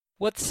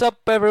What's up,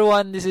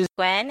 everyone? This is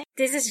Gwen.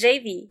 This is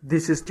JV.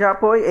 This is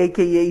Chapoy,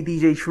 aka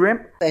DJ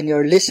Shrimp. And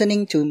you're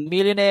listening to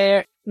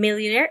Millionaire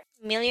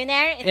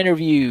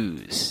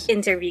Interviews.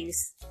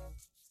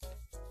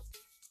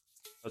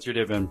 How's your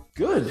day been?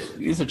 Good.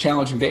 These are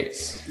challenging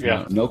days.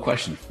 Yeah. No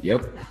question.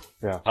 Yep.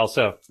 Yeah. How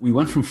so? We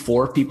went from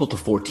 4 people to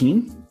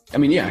 14. I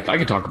mean, yeah, I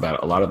could talk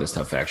about a lot of this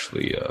stuff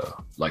actually,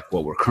 like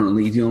what we're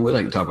currently dealing with.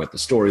 I can talk about the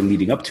story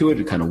leading up to it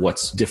and kind of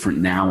what's different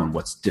now and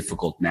what's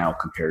difficult now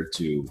compared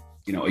to,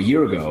 a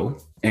year ago.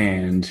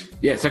 And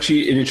yeah, it's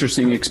actually an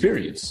interesting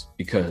experience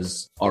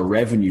because our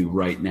revenue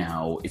right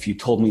now, if you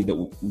told me that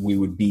we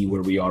would be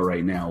where we are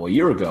right now a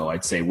year ago,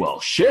 I'd say,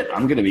 well, shit,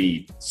 I'm going to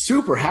be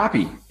super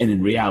happy. And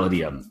in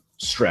reality, I'm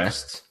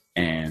stressed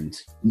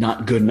and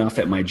not good enough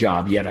at my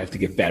job yet. I have to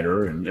get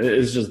better. And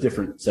it's just a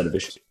different set of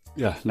issues.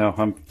 Yeah, no,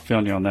 I'm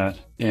feeling you on that.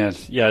 And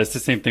yeah, it's the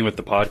same thing with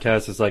the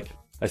podcast. It's like,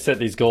 I set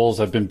these goals,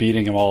 I've been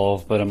beating them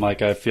all, but I'm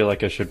like, I feel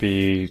like I should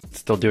be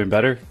still doing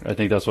better. I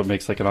think that's what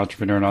makes like an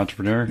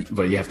entrepreneur.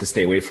 But you have to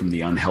stay away from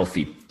the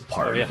unhealthy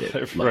part of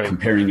it, like right.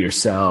 Comparing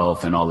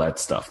yourself and all that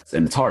stuff.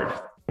 And it's hard.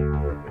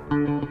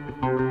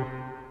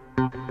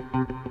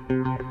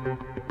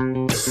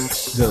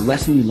 The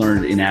lesson we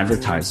learned in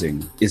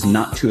advertising is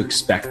not to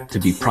expect to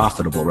be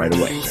profitable right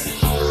away.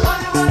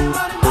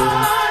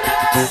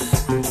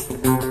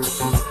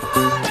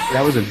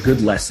 That was a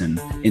good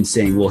lesson in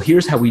saying, well,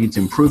 here's how we need to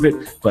improve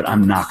it, but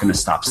I'm not going to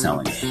stop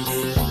selling it.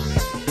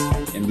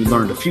 And we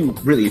learned a few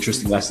really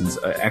interesting lessons,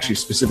 actually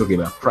specifically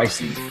about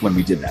pricing when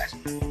we did that.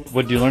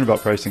 What did you learn about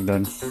pricing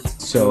then?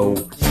 So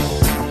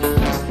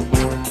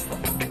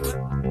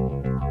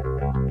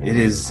it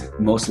is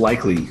most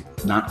likely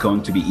not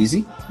going to be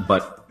easy,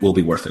 but will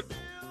be worth it.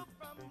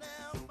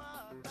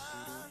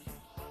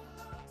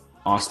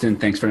 Austin,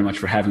 thanks very much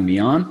for having me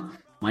on.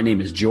 My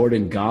name is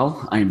Jordan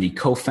Gal. I am the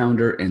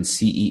co-founder and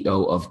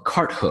CEO of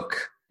CartHook,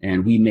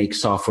 and we make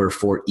software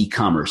for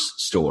e-commerce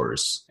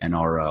stores. And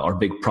our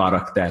big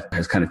product that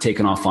has kind of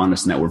taken off on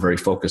us and that we're very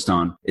focused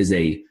on is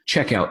a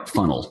checkout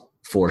funnel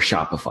for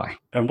Shopify.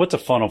 And what's a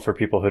funnel for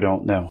people who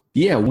don't know?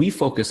 Yeah, we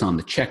focus on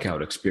the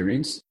checkout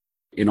experience.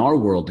 In our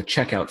world, the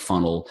checkout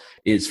funnel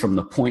is from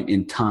the point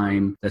in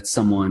time that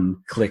someone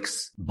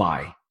clicks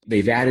buy.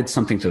 They've added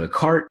something to the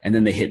cart and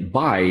then they hit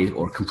buy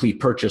or complete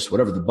purchase,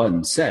 whatever the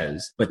button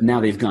says. But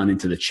now they've gone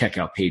into the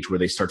checkout page where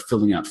they start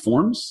filling out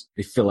forms.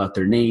 They fill out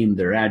their name,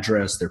 their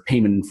address, their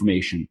payment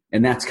information.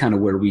 And that's kind of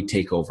where we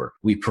take over.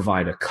 We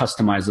provide a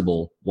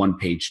customizable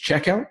one-page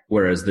checkout,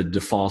 whereas the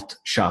default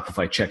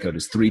Shopify checkout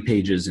is 3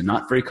 pages and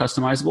not very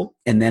customizable.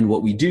 And then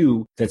what we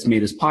do that's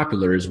made us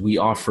popular is we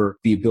offer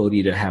the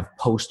ability to have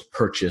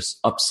post-purchase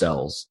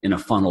upsells in a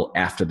funnel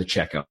after the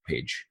checkout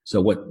page. So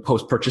what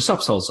post-purchase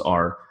upsells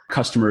are,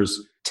 customers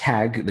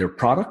tag their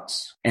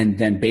products, and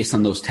then based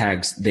on those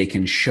tags, they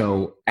can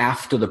show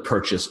after the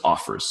purchase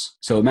offers.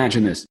 So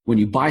imagine this. When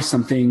you buy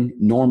something,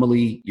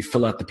 normally you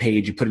fill out the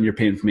page, you put in your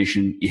payment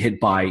information, you hit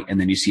buy, and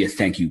then you see a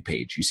thank you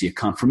page. You see a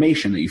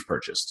confirmation that you've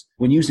purchased.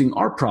 When using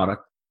our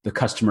product, the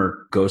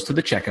customer goes to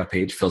the checkout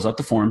page, fills out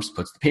the forms,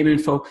 puts the payment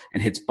info,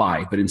 and hits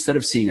buy. But instead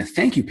of seeing a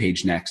thank you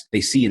page next,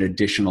 they see an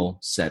additional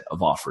set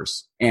of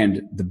offers.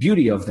 And the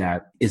beauty of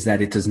that is that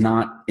it does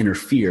not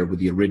interfere with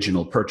the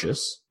original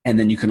purchase. And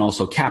then you can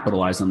also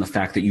capitalize on the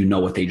fact that you know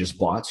what they just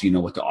bought, so you know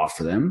what to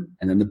offer them.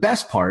 And then the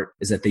best part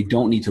is that they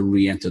don't need to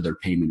re-enter their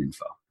payment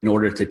info. In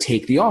order to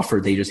take the offer,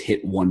 they just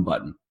hit one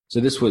button. So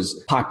this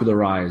was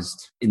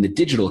popularized in the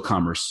digital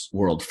commerce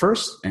world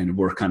first, and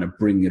we're kind of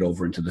bringing it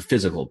over into the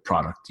physical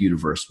product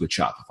universe with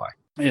Shopify.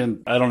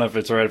 And I don't know if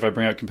it's all right if I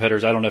bring out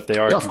competitors. I don't know if they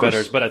are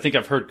competitors, but I think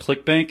I've heard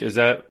ClickBank. Is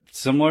that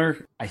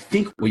similar? I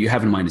think what you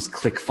have in mind is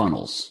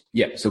ClickFunnels.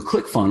 Yeah, so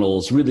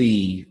ClickFunnels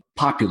really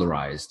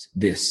popularized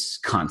this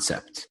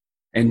concept.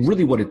 And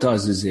really what it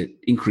does is it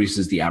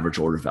increases the average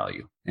order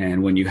value.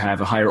 And when you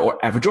have a higher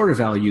average order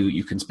value,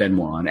 you can spend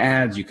more on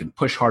ads, you can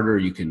push harder,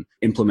 you can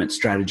implement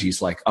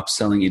strategies like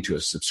upselling into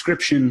a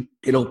subscription.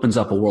 It opens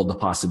up a world of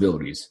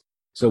possibilities.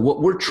 So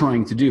what we're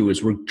trying to do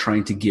is we're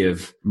trying to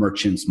give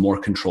merchants more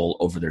control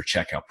over their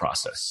checkout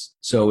process.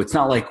 So it's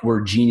not like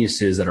we're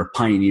geniuses that are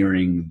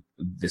pioneering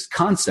this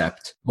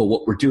concept, but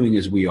what we're doing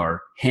is we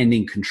are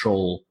handing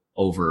control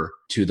over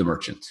to the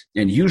merchant.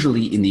 And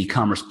usually in the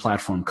e-commerce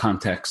platform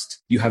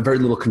context, you have very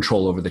little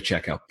control over the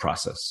checkout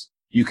process.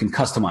 You can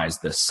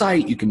customize the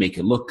site, you can make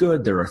it look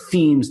good, there are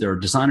themes, there are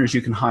designers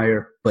you can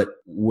hire, but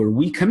where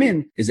we come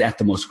in is at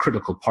the most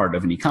critical part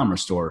of an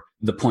e-commerce store,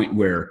 the point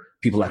where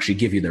people actually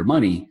give you their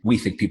money. We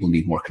think people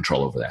need more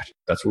control over that.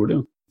 That's what we're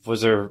doing.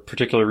 Was there a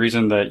particular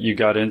reason that you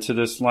got into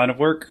this line of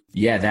work?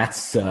 Yeah,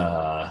 that's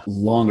a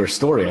longer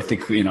story. I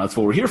think, that's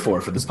what we're here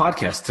for this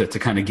podcast to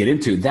kind of get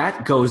into.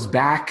 That goes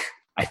back,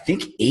 I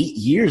think, 8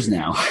 years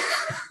now.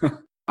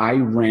 I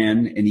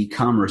ran an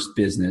e-commerce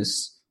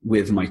business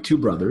with my 2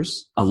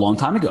 brothers a long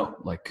time ago,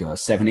 like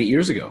 7-8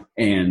 years ago.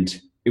 And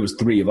it was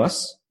 3 of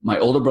us. My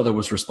older brother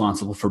was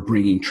responsible for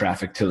bringing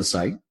traffic to the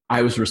site.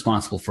 I was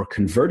responsible for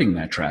converting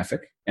that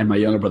traffic. And my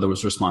younger brother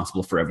was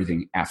responsible for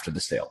everything after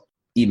the sale,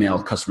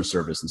 email, customer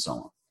service, and so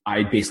on.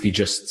 I basically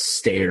just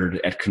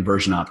stared at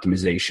conversion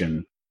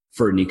optimization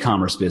for an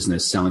e-commerce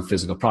business selling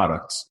physical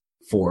products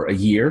for a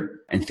year,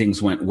 and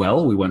things went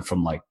well. We went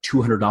from like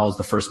 $200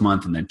 the first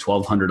month, and then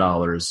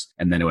 $1,200,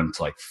 and then it went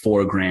to like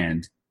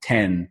 $4,000,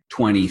 10,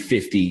 20,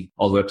 50,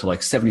 all the way up to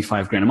like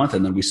 75 grand a month.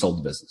 And then we sold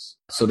the business.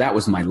 So that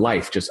was my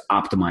life, just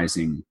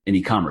optimizing an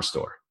e-commerce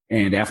store.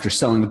 And after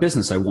selling the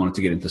business, I wanted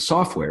to get into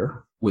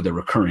software with a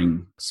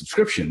recurring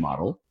subscription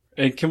model.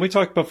 And can we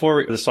talk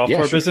before the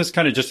software business,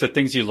 kind of just the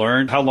things you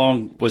learned? How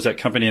long was that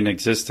company in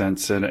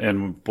existence,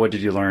 and what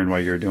did you learn while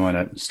you were doing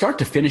it? Start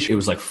to finish, it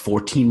was like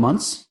 14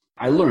 months.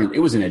 I learned, it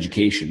was an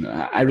education.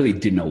 I really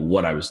didn't know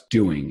what I was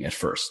doing at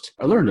first.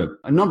 I learned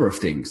a number of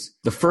things.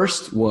 The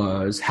first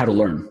was how to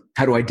learn,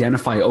 how to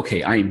identify,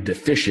 okay, I am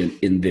deficient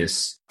in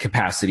this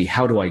capacity.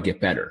 How do I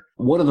get better?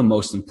 One of the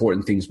most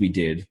important things we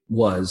did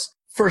was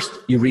first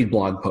you read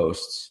blog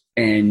posts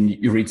and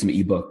you read some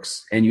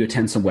ebooks and you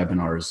attend some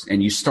webinars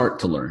and you start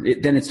to learn.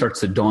 Then it starts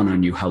to dawn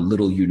on you how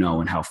little you know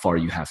and how far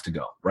you have to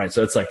go, right?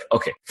 So it's like,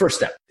 okay, first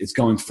step, it's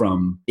going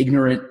from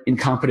ignorant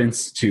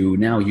incompetence to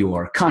now you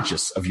are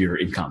conscious of your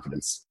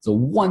incompetence. So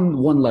one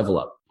level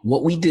up.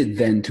 What we did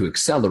then to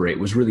accelerate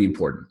was really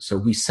important. So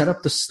we set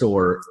up the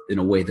store in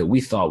a way that we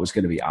thought was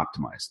going to be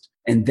optimized.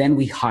 And then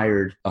we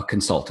hired a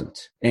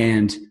consultant.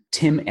 And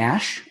Tim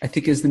Ash, I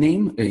think is the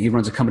name. He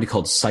runs a company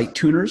called Site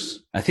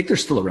Tuners. I think they're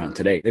still around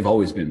today. They've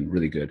always been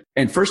really good.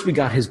 And first we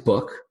got his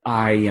book.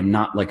 I am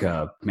not like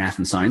a math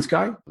and science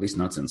guy, at least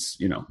not since,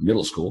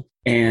 middle school.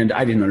 And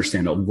I didn't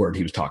understand a word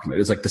he was talking about. It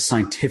was like the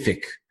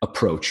scientific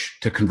approach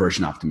to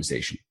conversion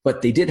optimization.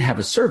 But they did have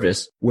a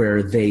service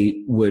where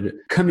they would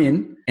come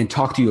in and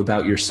talk to you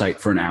about your site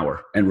for an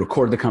hour and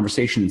record the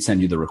conversation and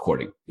send you the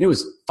recording. It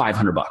was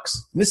 $500.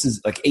 This is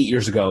like 8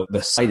 years ago.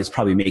 The site is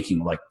probably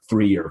making like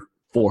 $300 or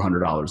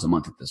 $400 a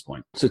month at this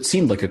point. So it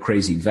seemed like a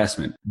crazy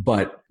investment,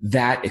 but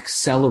that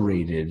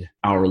accelerated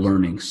our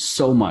learning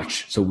so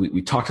much. So we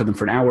talked to them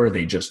for an hour.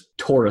 They just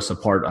tore us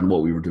apart on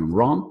what we were doing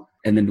wrong.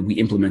 And then we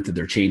implemented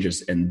their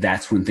changes. And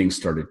that's when things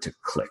started to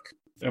click.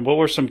 And what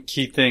were some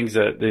key things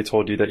that they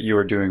told you that you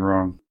were doing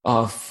wrong?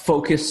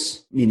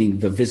 Focus, meaning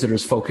the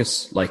visitor's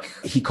focus. Like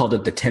he called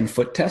it the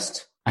 10-foot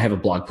test. I have a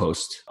blog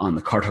post on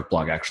the CartHook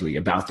blog actually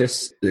about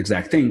this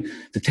exact thing.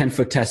 The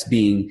 10-foot test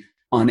being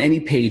on any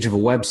page of a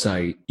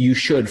website, you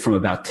should, from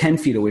about 10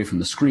 feet away from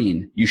the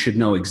screen, you should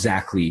know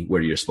exactly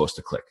where you're supposed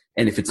to click.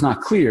 And if it's not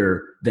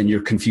clear, then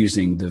you're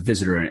confusing the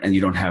visitor and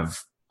you don't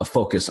have a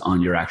focus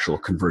on your actual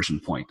conversion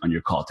point, on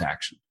your call to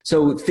action.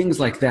 So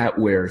things like that,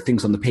 where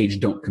things on the page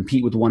don't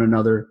compete with one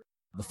another,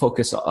 the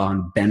focus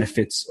on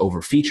benefits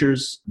over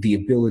features, the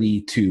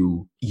ability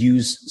to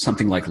use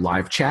something like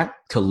live chat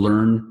to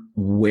learn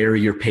where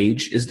your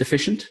page is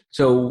deficient.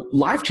 So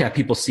live chat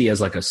people see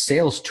as like a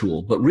sales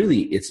tool, but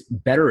really it's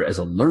better as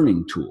a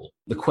learning tool.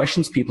 The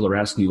questions people are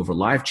asking you over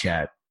live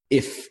chat,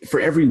 if for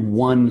every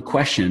one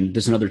question,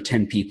 there's another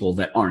 10 people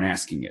that aren't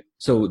asking it.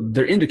 So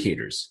they're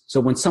indicators.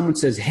 So when someone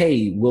says,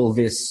 hey, will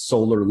this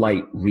solar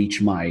light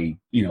reach my,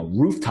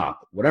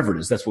 rooftop, whatever it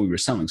is, that's what we were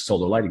selling,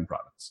 solar lighting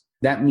products.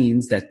 That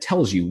means that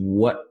tells you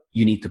what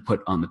you need to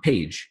put on the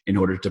page in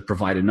order to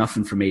provide enough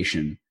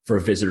information for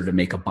a visitor to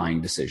make a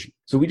buying decision.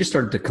 So we just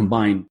started to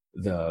combine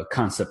the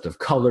concept of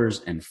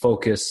colors and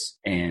focus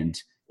and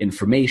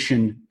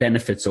information,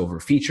 benefits over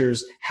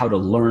features, how to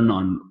learn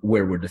on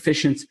where we're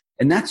deficient.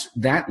 And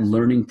that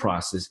learning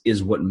process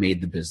is what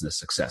made the business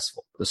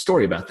successful. The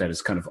story about that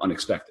is kind of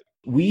unexpected.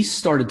 We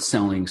started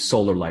selling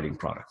solar lighting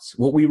products.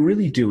 What we were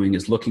really doing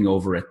is looking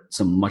over at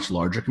some much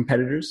larger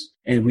competitors,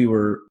 and we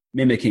were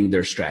mimicking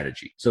their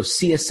strategy. So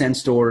CSN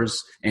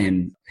stores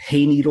and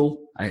Hayneedle,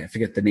 I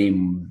forget the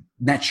name,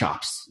 Net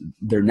Shops,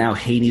 they're now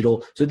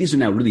Hayneedle. So these are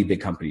now really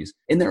big companies.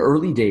 In their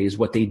early days,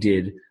 what they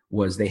did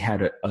was they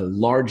had a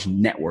large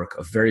network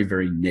of very,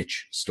 very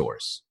niche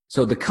stores.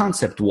 So the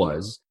concept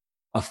was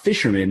a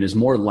fisherman is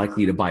more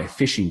likely to buy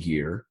fishing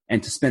gear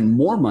and to spend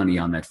more money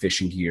on that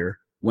fishing gear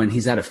when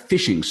he's at a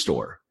fishing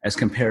store as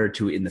compared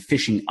to in the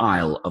fishing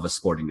aisle of a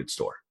sporting goods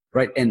store.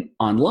 Right. And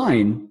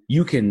online,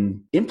 you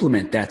can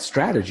implement that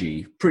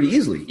strategy pretty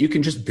easily. You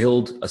can just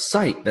build a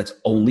site that's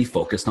only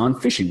focused on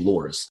fishing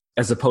lures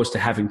as opposed to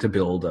having to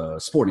build a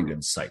sporting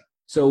goods site.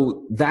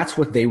 So that's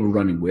what they were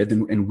running with.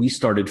 And we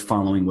started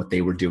following what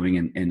they were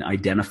doing and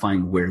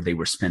identifying where they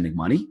were spending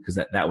money, because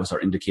that was our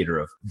indicator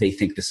of they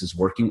think this is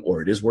working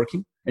or it is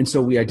working. And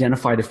so we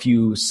identified a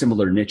few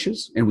similar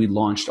niches and we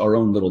launched our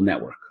own little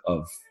network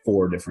of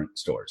 4 different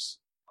stores.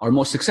 Our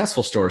most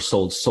successful store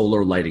sold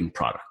solar lighting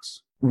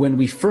products. When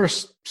we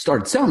first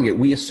started selling it,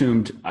 we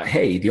assumed,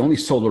 hey, the only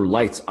solar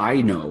lights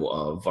I know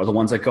of are the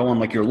ones that go on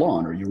like your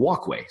lawn or your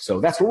walkway. So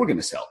that's what we're going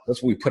to sell.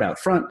 That's what we put out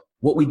front.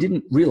 What we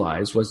didn't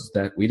realize was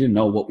that we didn't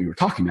know what we were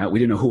talking about. We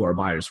didn't know who our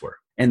buyers were.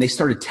 And they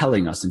started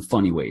telling us in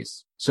funny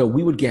ways. So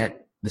we would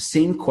get the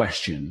same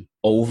question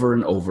over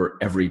and over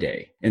every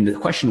day. And the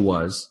question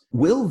was,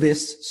 will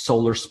this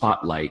solar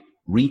spotlight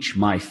reach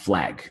my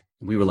flag?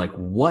 We were like,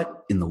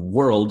 what in the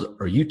world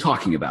are you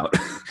talking about?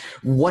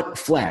 What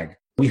flag?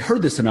 We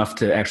heard this enough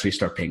to actually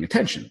start paying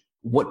attention.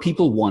 What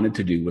people wanted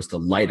to do was to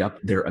light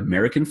up their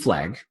American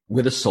flag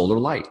with a solar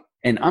light.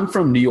 And I'm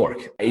from New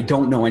York. I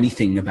don't know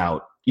anything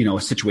about a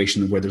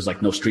situation where there's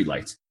like no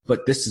streetlights.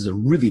 But this is a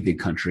really big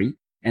country.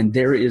 And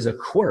there is a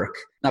quirk,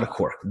 not a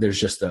quirk. There's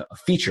just a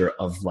feature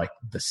of like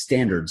the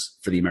standards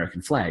for the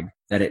American flag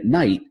that at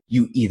night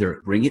you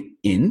either bring it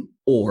in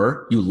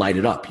or you light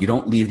it up. You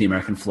don't leave the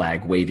American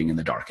flag waving in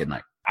the dark at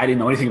night. I didn't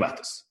know anything about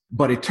this.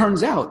 But it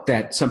turns out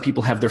that some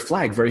people have their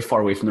flag very far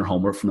away from their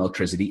home or from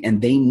electricity,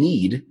 and they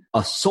need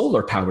a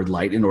solar powered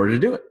light in order to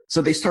do it.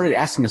 So they started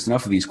asking us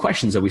enough of these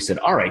questions that we said,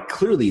 all right,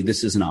 clearly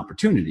this is an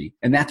opportunity.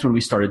 And that's when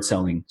we started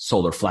selling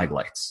solar flag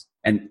lights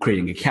and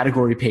creating a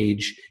category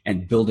page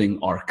and building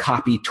our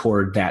copy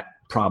toward that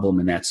problem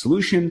and that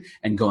solution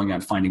and going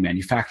out finding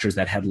manufacturers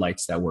that had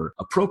lights that were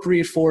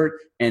appropriate for it.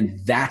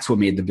 And that's what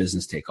made the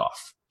business take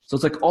off. So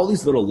it's like all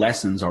these little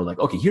lessons are like,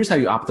 okay, here's how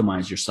you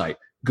optimize your site.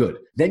 Good.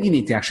 Then you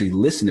need to actually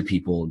listen to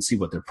people and see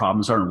what their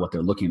problems are and what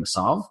they're looking to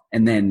solve.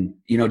 And then,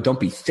 don't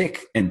be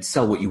thick and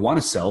sell what you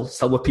want to sell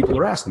what people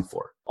are asking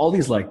for. All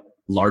these like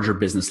larger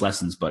business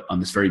lessons, but on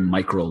this very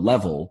micro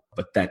level,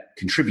 but that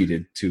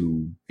contributed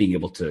to being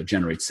able to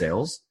generate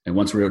sales. And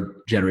once we were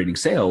generating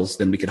sales,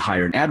 then we could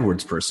hire an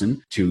AdWords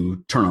person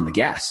to turn on the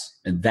gas.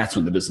 And that's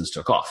when the business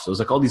took off. So it was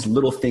like all these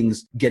little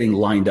things getting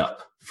lined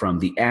up, from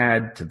the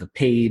ad to the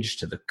page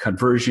to the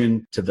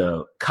conversion to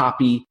the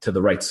copy to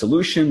the right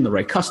solution, the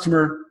right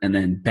customer. And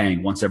then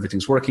bang, once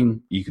everything's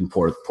working, you can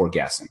pour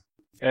gas in.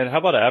 And how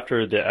about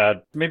after the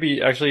ad,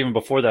 maybe actually even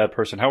before that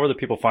person, how were the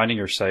people finding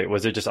your site?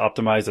 Was it just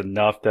optimized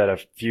enough that a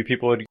few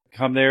people would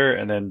come there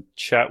and then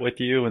chat with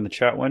you in the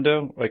chat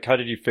window? Like, how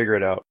did you figure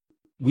it out?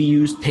 We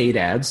used paid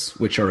ads,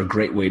 which are a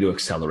great way to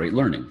accelerate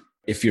learning.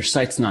 If your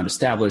site's not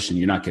established and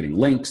you're not getting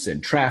links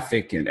and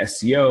traffic and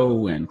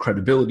SEO and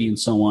credibility and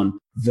so on,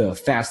 the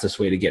fastest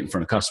way to get in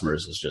front of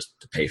customers is just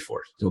to pay for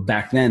it. So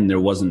back then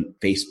there wasn't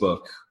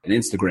Facebook and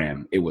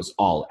Instagram. It was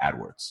all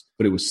AdWords,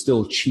 but it was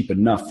still cheap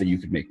enough that you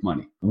could make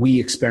money.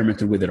 We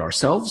experimented with it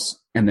ourselves.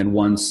 And then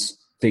once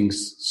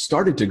things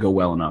started to go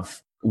well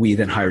enough, we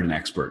then hired an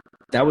expert.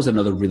 That was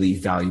another really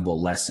valuable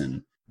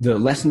lesson. The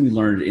lesson we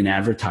learned in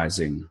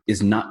advertising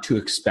is not to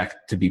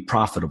expect to be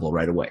profitable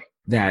right away.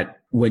 That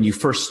when you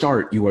first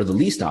start, you are the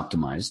least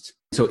optimized.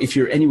 So if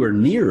you're anywhere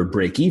near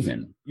break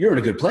even, you're in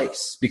a good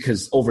place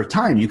because over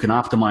time you can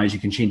optimize, you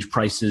can change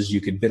prices, you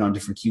can bid on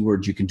different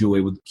keywords, you can do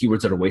away with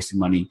keywords that are wasting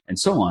money and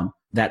so on.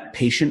 That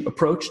patient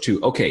approach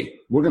to, okay,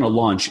 we're going to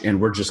launch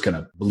and we're just going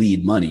to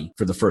bleed money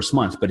for the first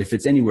month. But if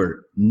it's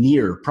anywhere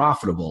near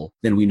profitable,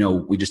 then we know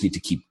we just need to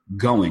keep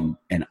going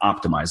and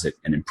optimize it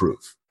and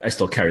improve. I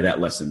still carry that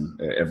lesson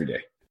every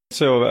day.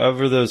 So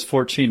over those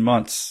 14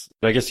 months,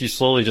 I guess you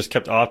slowly just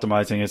kept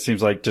optimizing. It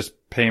seems like just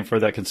paying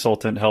for that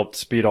consultant helped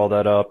speed all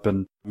that up,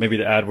 and maybe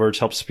the AdWords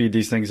helped speed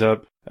these things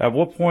up. At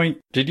what point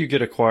did you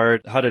get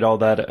acquired? How did all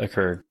that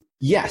occur?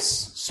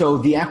 Yes. So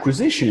the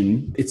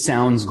acquisition, it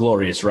sounds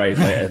glorious, right?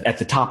 At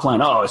the top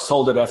line, I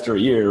sold it after a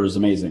year. It was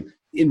amazing.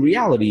 In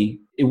reality,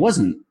 it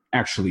wasn't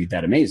actually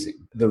that amazing.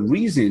 The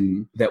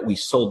reason that we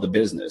sold the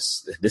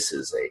business, this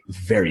is a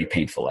very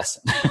painful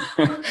lesson.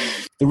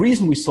 The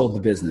reason we sold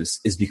the business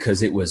is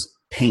because it was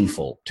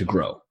painful to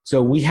grow.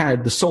 So we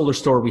had the solar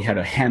store, we had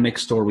a hammock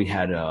store, we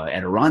had an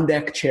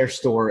Adirondack chair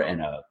store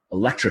and a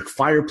electric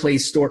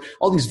fireplace store,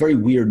 all these very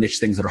weird niche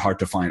things that are hard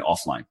to find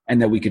offline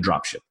and that we could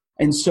drop ship.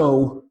 And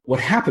so what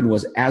happened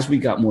was as we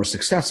got more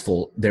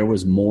successful, there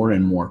was more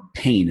and more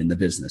pain in the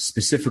business,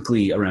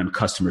 specifically around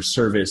customer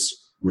service,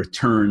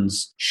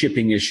 returns,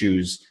 shipping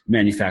issues,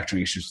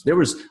 manufacturing issues. There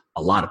was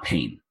a lot of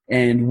pain.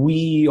 And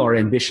we are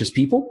ambitious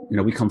people.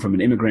 We come from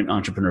an immigrant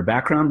entrepreneur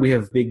background. We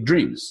have big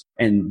dreams.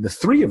 And the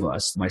three of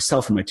us,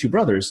 myself and my two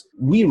brothers,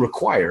 we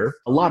require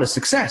a lot of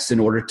success in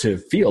order to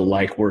feel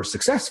like we're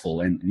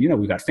successful. And,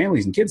 we got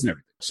families and kids and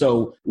everything.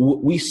 So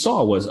what we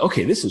saw was,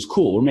 okay, this is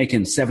cool. We're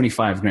making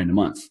 $75,000 a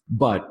month,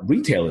 but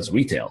retail is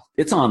retail.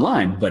 It's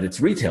online, but it's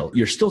retail.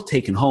 You're still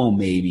taking home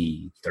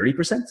maybe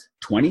 30%,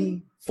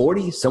 20,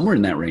 40, somewhere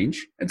in that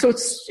range. And so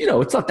it's,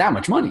 it's not that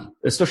much money,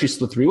 especially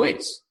split three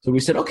ways. So we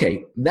said,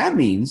 okay, that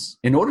means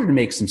in order to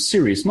make some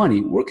serious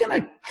money, we're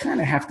going to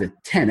kind of have to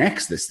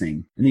 10x this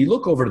thing. And you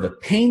look over to the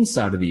pain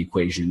side of the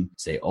equation,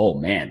 say, oh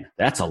man,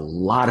 that's a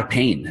lot of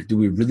pain. Do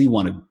we really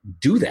want to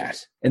do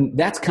that? And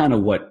that's kind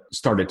of what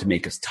started to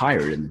make us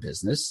tired in the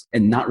business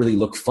and not really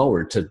look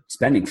forward to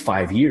spending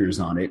 5 years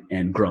on it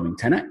and growing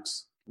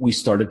 10x. We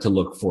started to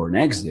look for an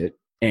exit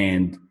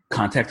and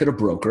contacted a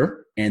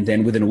broker, and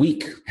then within a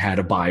week had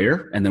a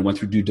buyer, and then went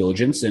through due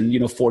diligence. And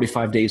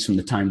 45 days from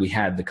the time we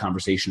had the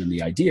conversation and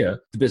the idea,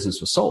 the business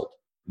was sold.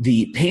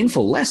 The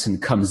painful lesson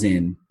comes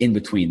in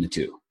between the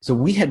two. So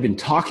we had been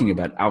talking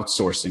about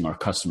outsourcing our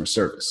customer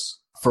service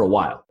for a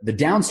while. The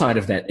downside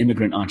of that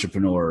immigrant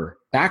entrepreneur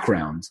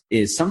background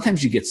is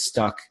sometimes you get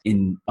stuck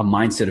in a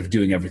mindset of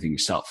doing everything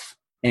yourself.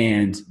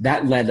 And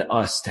that led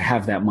us to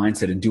have that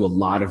mindset and do a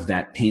lot of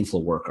that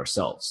painful work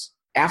ourselves.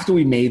 After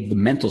we made the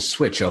mental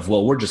switch of,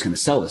 well, we're just going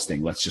to sell this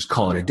thing. Let's just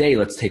call it a day.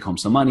 Let's take home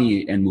some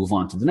money and move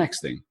on to the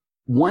next thing.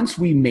 Once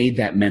we made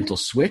that mental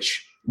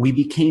switch, we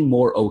became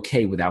more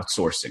okay with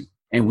outsourcing,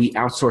 and we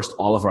outsourced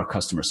all of our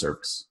customer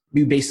service.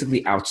 We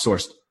basically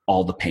outsourced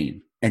all the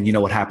pain. And you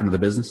know what happened to the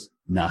business?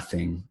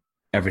 Nothing.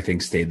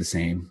 Everything stayed the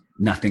same.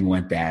 Nothing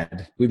went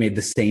bad. We made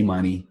the same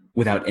money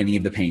without any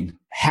of the pain.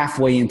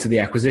 Halfway into the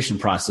acquisition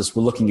process,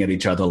 we're looking at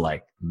each other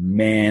like,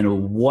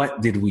 man,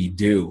 what did we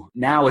do?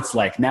 Now it's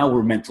like, now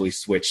we're mentally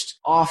switched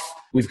off.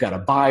 We've got a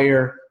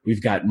buyer.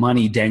 We've got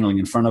money dangling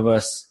in front of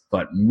us.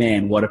 But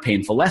man, what a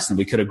painful lesson.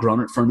 We could have grown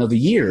it for another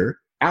year,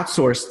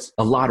 outsourced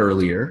a lot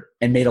earlier,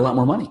 and made a lot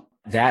more money.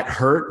 That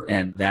hurt,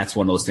 and that's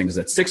one of those things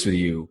that sticks with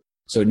you.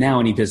 So now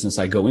any business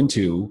I go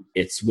into,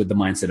 it's with the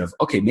mindset of,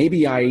 okay,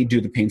 maybe I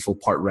do the painful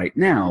part right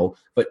now,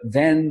 but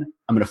then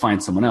I'm going to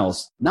find someone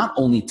else, not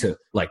only to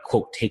like,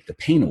 quote, take the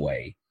pain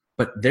away,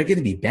 but they're going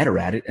to be better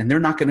at it, and they're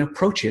not going to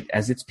approach it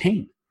as it's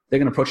pain. They're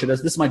going to approach it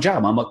as, this is my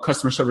job. I'm a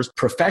customer service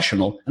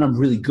professional, and I'm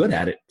really good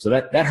at it. So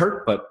that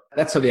hurt, but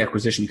that's how the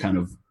acquisition kind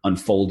of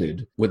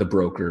unfolded with a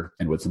broker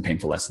and with some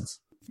painful lessons.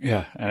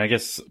 Yeah. And I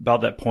guess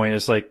about that point,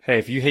 it's like, hey,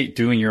 if you hate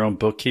doing your own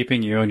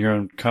bookkeeping, you own your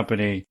own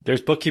company,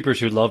 there's bookkeepers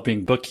who love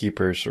being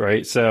bookkeepers,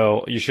 right?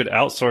 So you should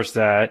outsource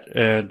that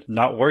and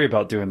not worry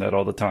about doing that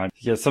all the time.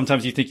 Because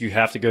sometimes you think you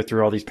have to go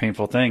through all these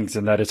painful things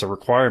and that it's a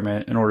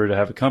requirement in order to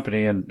have a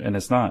company, and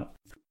it's not.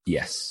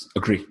 Yes,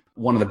 agree.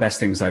 One of the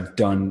best things I've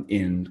done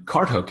in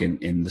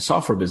CardHook in the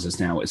software business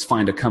now is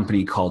find a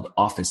company called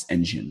Office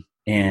Engine.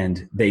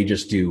 And they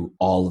just do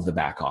all of the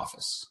back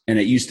office. And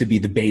it used to be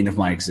the bane of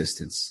my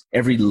existence.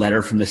 Every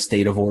letter from the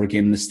state of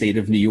Oregon, the state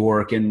of New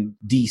York, and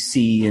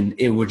DC, and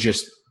it would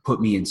just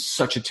put me in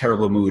such a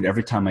terrible mood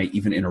every time I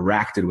even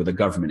interacted with a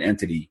government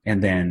entity.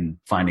 And then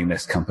finding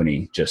this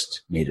company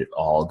just made it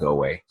all go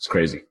away. It's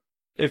crazy.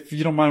 If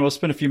you don't mind, we'll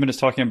spend a few minutes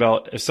talking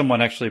about if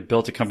someone actually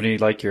built a company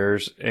like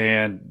yours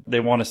and they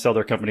want to sell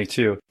their company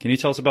too. Can you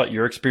tell us about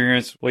your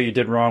experience, what you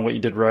did wrong, what you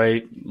did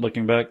right,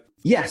 looking back?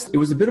 Yes, it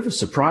was a bit of a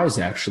surprise,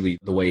 actually,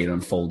 the way it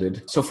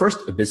unfolded. So first,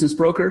 a business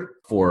broker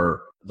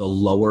for the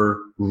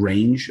lower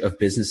range of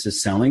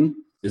businesses selling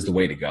is the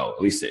way to go,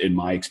 at least in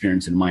my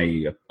experience, in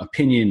my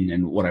opinion,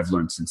 and what I've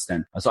learned since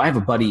then. So I have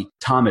a buddy,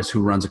 Thomas,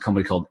 who runs a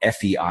company called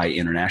FEI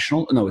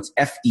International. No, it's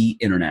FE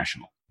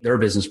International. They're a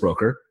business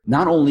broker.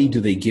 Not only do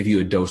they give you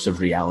a dose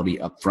of reality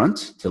up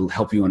front to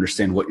help you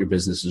understand what your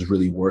business is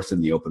really worth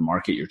in the open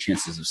market, your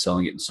chances of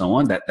selling it and so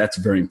on. That's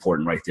very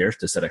important right there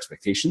to set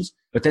expectations.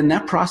 But then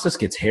that process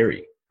gets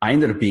hairy. I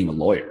ended up being a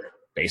lawyer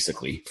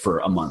basically for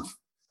a month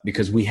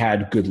because we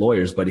had good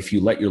lawyers. But if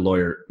you let your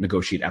lawyer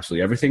negotiate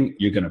absolutely everything,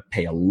 you're going to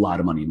pay a lot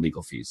of money in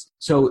legal fees.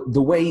 So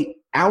the way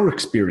our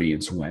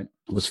experience went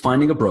was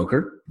finding a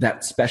broker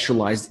that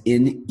specialized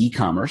in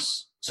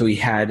e-commerce. So he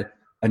had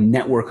a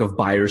network of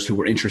buyers who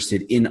were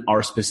interested in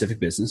our specific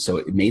business. So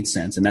it made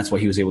sense. And that's why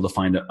he was able to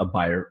find a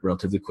buyer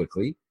relatively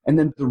quickly. And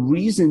then the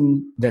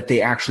reason that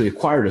they actually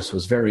acquired us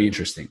was very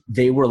interesting.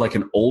 They were like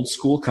an old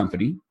school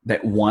company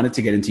that wanted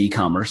to get into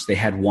e-commerce. They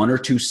had one or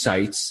two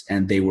sites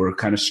and they were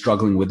kind of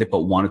struggling with it, but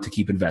wanted to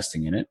keep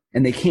investing in it.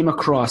 And they came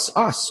across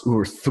us, who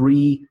were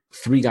three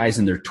guys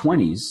in their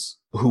 20s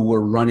who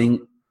were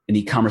running an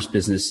e-commerce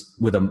business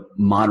with a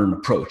modern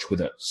approach,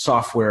 with a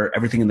software,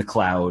 everything in the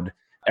cloud,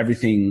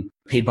 everything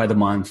paid by the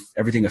month,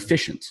 everything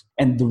efficient.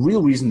 And the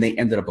real reason they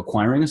ended up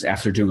acquiring us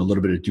after doing a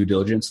little bit of due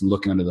diligence and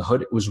looking under the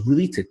hood was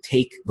really to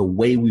take the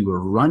way we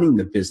were running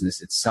the business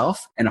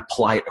itself and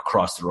apply it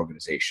across their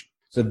organization.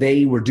 So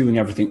they were doing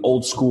everything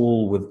old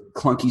school with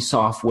clunky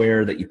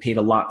software that you paid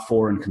a lot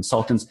for and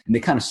consultants. And they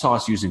kind of saw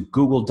us using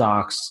Google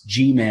Docs,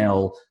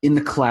 Gmail, in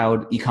the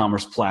cloud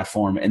e-commerce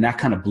platform. And that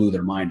kind of blew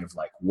their mind of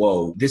like,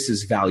 whoa, this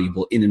is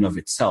valuable in and of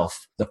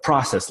itself. The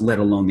process, let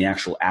alone the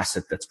actual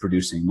asset that's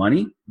producing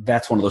money.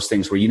 That's one of those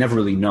things where you never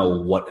really know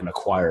what an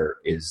acquirer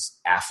is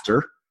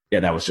after.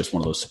 Yeah, that was just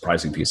one of those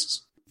surprising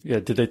pieces. Yeah.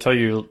 Did they tell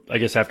you, I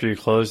guess, after you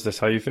closed, that's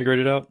how you figured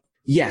it out?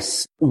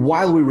 Yes.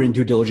 While we were in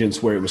due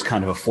diligence where it was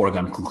kind of a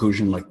foregone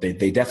conclusion, like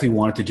they definitely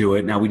wanted to do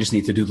it. Now we just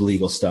need to do the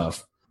legal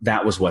stuff.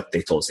 That was what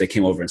they told us. They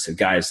came over and said,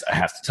 guys, I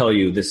have to tell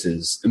you, this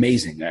is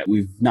amazing.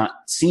 We've not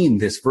seen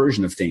this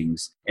version of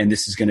things, and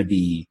this is going to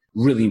be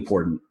really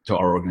important to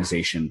our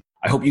organization.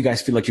 I hope you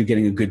guys feel like you're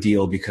getting a good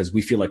deal because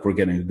we feel like we're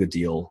getting a good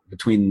deal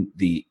between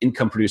the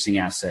income producing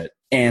asset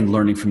and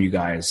learning from you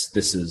guys.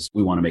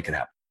 We want to make it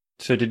happen.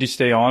 So did you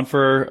stay on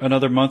for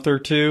another month or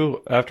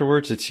two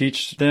afterwards to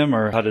teach them,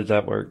 or how did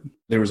that work?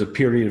 There was a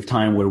period of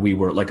time where we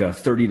were like a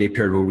 30-day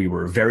period where we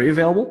were very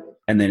available,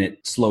 and then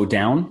it slowed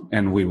down,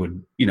 and we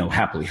would,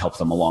 happily help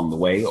them along the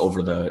way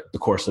over the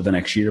course of the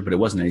next year, but it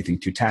wasn't anything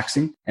too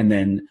taxing. And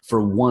then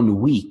for 1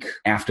 week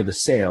after the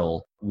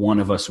sale, one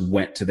of us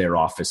went to their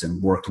office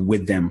and worked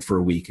with them for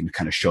a week and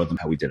kind of showed them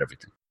how we did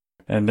everything.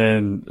 And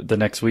then the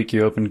next week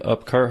you opened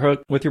up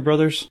CardHook with your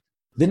brothers?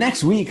 The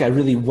next week, I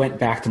really went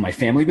back to my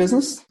family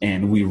business,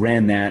 and we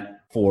ran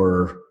that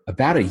for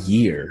about a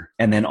year,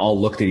 and then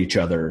all looked at each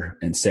other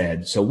and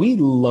said, so we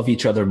love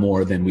each other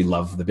more than we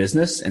love the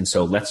business, and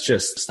so let's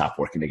just stop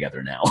working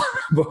together now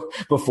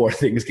before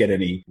things get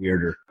any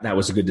weirder. That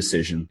was a good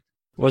decision.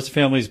 What's the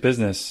family's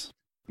business?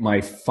 My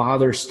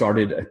father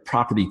started a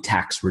property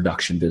tax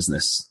reduction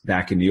business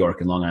back in New York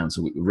and Long Island.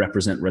 So we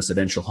represent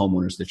residential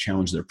homeowners that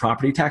challenge their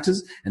property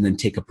taxes and then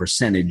take a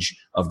percentage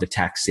of the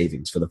tax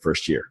savings for the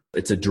first year.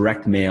 It's a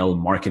direct mail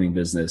marketing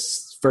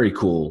business. Very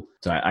cool.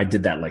 So I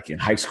did that like in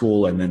high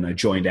school, and then I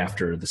joined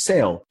after the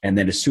sale. And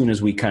then as soon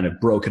as we kind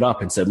of broke it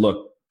up and said,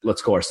 look,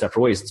 let's go our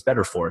separate ways, it's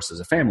better for us as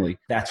a family,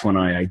 that's when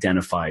I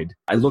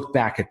looked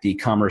back at the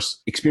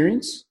e-commerce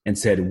experience and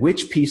said,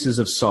 which pieces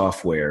of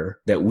software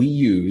that we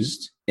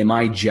used am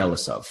I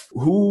jealous of?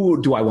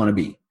 Who do I want to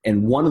be?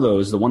 And one of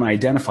those, the one I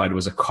identified,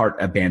 was a cart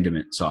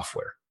abandonment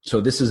software. So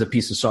this is a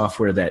piece of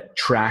software that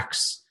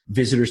tracks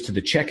visitors to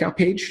the checkout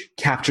page,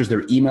 captures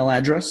their email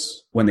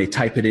address when they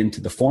type it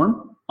into the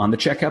form on the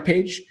checkout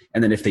page.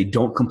 And then if they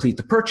don't complete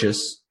the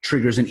purchase,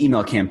 triggers an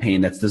email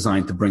campaign that's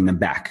designed to bring them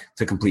back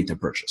to complete their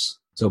purchase.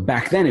 So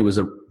back then it was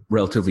a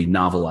relatively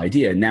novel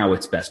idea. Now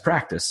it's best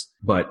practice,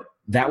 but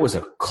that was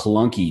a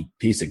clunky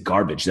piece of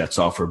garbage, that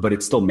software, but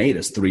it still made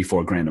us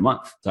 $3-4 a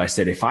month. So I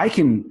said, if I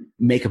can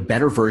make a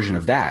better version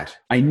of that,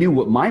 I knew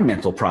what my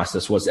mental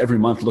process was every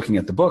month looking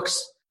at the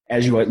books.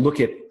 As you look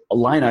at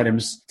line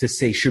items to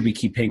say, should we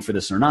keep paying for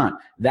this or not?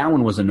 That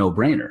one was a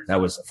no-brainer.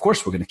 That was, of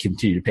course, we're going to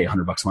continue to pay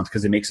 $100 a month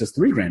because it makes us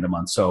 $3,000 a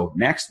month. So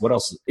next, what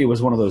else? It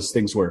was one of those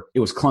things where it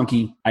was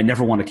clunky. I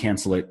never want to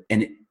cancel it.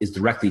 And it is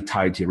directly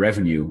tied to your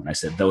revenue. And I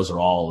said, those are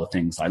all the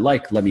things I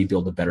like. Let me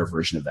build a better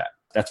version of that.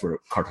 That's where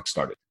CartHook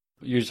started.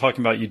 You're talking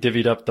about you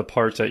divvied up the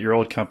parts at your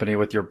old company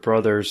with your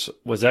brothers.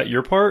 Was that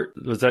your part?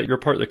 Was that your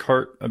part, the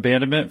cart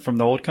abandonment from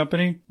the old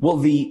company? Well,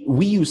 we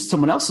used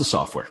someone else's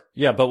software.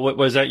 Yeah, but what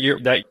was that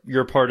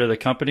your part of the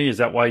company? Is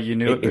that why you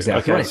knew it?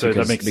 Exactly. Okay, right. so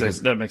that makes sense.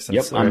 That makes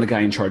sense. Yep, I'm the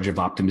guy in charge of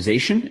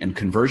optimization and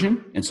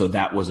conversion. And so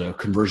that was a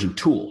conversion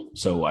tool.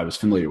 So I was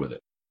familiar with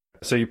it.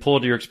 So you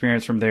pulled your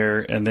experience from there,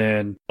 and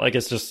then I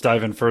guess just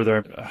dive in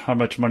further. How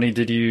much money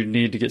did you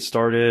need to get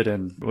started?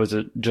 And was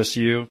it just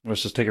you?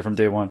 Let's just take it from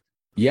day one.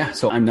 Yeah.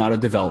 So I'm not a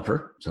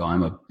developer. So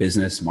I'm a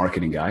business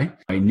marketing guy.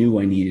 I knew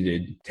I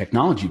needed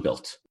technology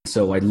built.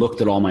 So I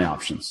looked at all my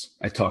options.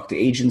 I talked to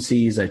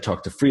agencies. I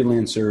talked to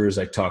freelancers.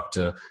 I talked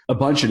to a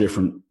bunch of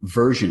different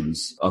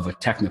versions of a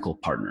technical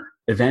partner.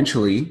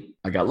 Eventually,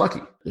 I got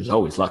lucky. There's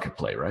always luck at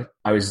play, right?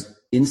 I was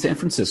in San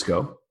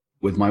Francisco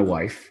with my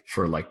wife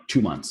for like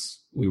 2 months.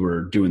 We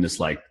were doing this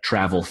like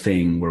travel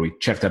thing where we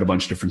checked out a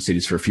bunch of different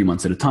cities for a few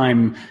months at a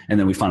time. And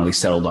then we finally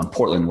settled on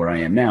Portland, where I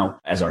am now,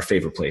 as our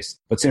favorite place.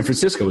 But San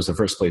Francisco was the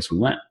first place we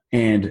went.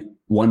 And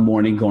one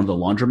morning going to the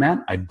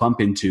laundromat, I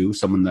bump into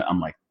someone that I'm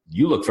like,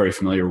 you look very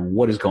familiar.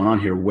 What is going on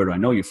here? Where do I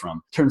know you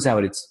from? Turns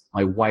out it's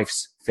my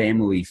wife's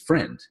family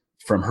friend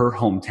from her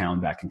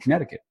hometown back in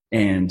Connecticut.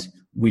 And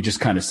we just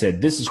kind of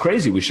said, this is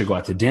crazy. We should go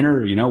out to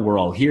dinner. You know, we're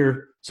all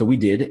here. So we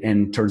did.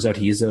 And turns out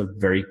he's a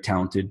very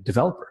talented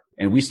developer.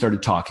 And we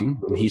started talking,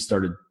 and he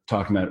started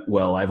talking about,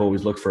 well, I've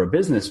always looked for a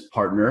business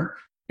partner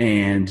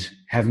and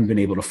haven't been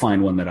able to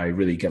find one that I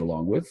really get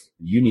along with.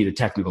 You need a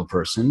technical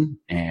person,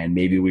 and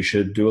maybe we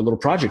should do a little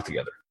project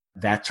together.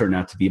 That turned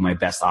out to be my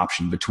best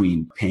option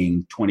between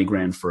paying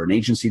 $20,000 for an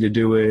agency to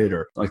do it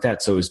or like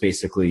that. So it was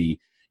basically,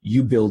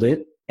 you build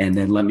it and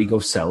then let me go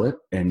sell it,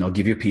 and I'll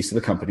give you a piece of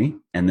the company,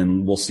 and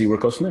then we'll see where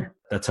it goes from there.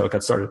 That's how it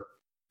got started.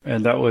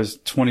 And that was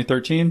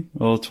 2013?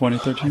 Well,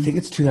 2013? I think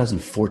it's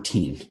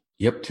 2014.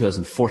 Yep,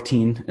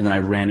 2014. And then I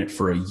ran it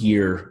for a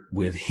year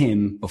with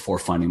him before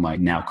finding my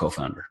now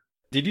co-founder.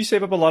 Did you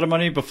save up a lot of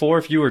money before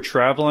if you were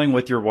traveling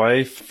with your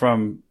wife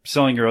from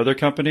selling your other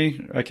company?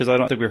 Because I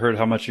don't think we heard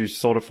how much you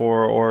sold it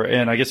for,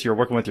 and I guess you were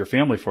working with your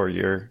family for a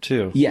year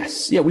too.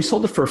 Yes. Yeah, we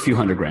sold it for a few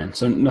 $100,000.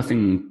 So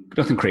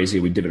nothing crazy.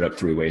 We did it up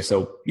 3 ways.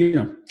 So, you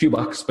know, a few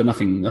bucks, but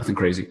nothing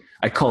crazy.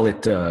 I call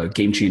it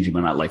game changing,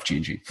 but not life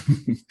changing.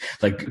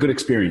 Like good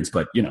experience,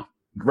 but you know,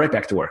 right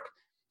back to work.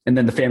 And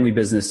then the family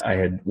business I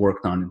had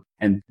worked on,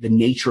 and the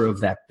nature of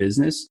that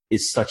business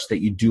is such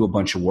that you do a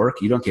bunch of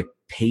work. You don't get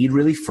paid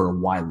really for a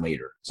while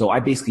later. So I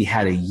basically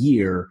had a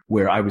year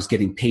where I was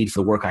getting paid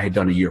for the work I had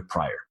done a year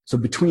prior. So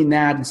between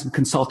that and some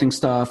consulting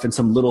stuff and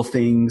some little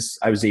things,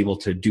 I was able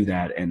to do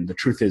that. And the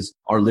truth is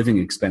our living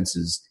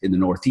expenses in the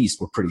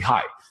Northeast were pretty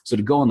high. So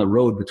to go on the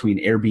road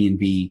between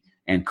Airbnb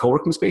and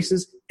co-working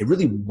spaces, it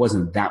really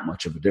wasn't that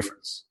much of a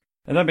difference.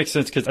 And that makes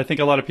sense because I think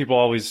a lot of people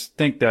always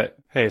think that,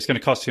 hey, it's going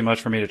to cost too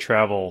much for me to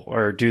travel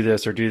or do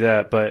this or do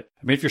that. But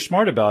I mean, if you're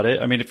smart about it,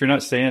 I mean, if you're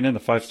not staying in the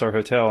 5-star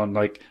hotel and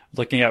like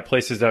looking at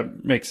places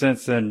that make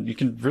sense, then you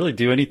can really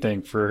do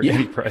anything for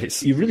any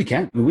price. You really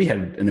can. I mean, we had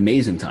an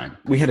amazing time.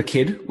 We had a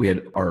kid. We had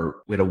a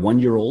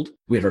 1-year-old.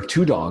 We had our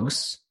 2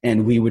 dogs,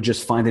 and we would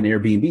just find an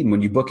Airbnb. And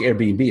when you book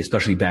Airbnb,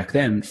 especially back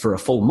then, for a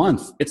full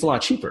month, it's a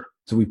lot cheaper.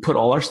 So we put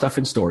all our stuff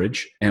in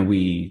storage and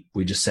we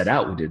just set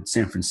out. We did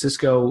San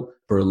Francisco,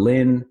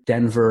 Berlin,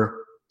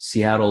 Denver,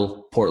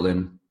 Seattle,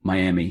 Portland,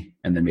 Miami,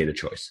 and then made a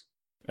choice.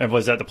 And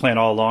was that the plan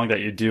all along that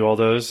you do all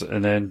those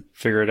and then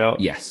figure it out?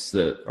 Yes.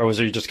 Or was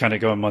it you just kind of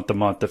going month to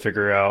month to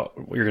figure out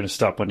you're going to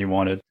stop when you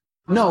wanted?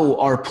 No,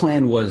 our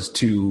plan was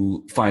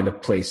to find a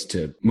place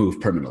to move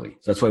permanently.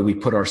 So that's why we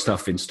put our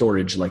stuff in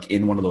storage, like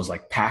in one of those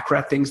like pack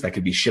rat things that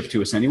could be shipped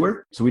to us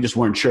anywhere. So we just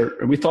weren't sure.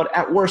 And we thought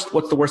at worst,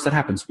 what's the worst that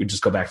happens? We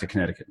just go back to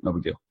Connecticut. No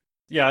big deal.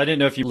 Yeah, I didn't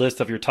know if you list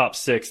of your top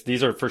 6.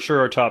 These are for sure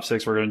our top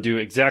 6. We're going to do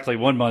exactly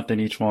 1 month in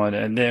each one,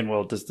 and then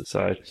we'll just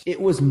decide.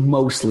 It was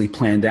mostly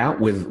planned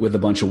out with a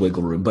bunch of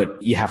wiggle room, but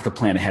you have to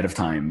plan ahead of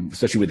time,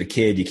 especially with a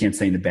kid. You can't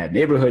stay in a bad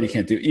neighborhood.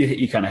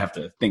 You kind of have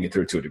to think it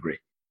through to a degree.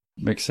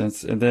 Makes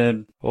sense. And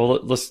then, well,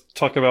 let's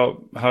talk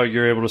about how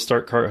you're able to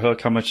start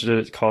CartHook. How much did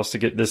it cost to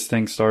get this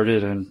thing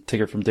started and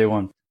take it from day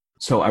one?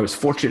 So I was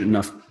fortunate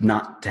enough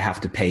not to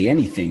have to pay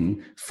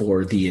anything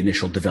for the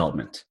initial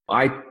development.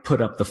 I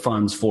put up the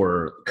funds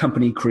for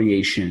company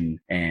creation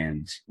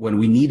and when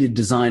we needed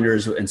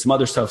designers and some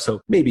other stuff.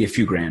 So maybe a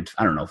few grand,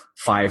 I don't know,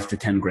 5 to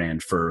 10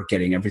 grand for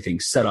getting everything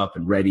set up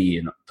and ready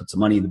and put some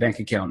money in the bank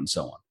account and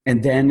so on.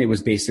 And then it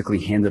was basically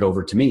handed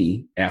over to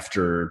me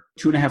after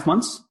 2.5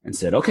 months and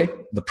said, okay,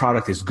 the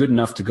product is good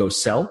enough to go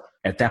sell.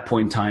 At that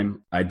point in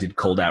time, I did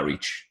cold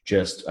outreach.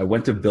 I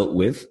went to Built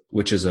With,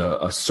 which is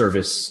a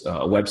service,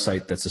 a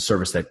website that's a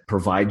service that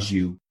provides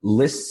you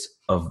lists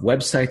of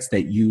websites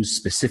that use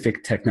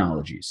specific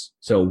technologies.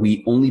 So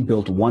we only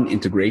built one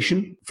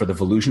integration for the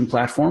Volusion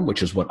platform,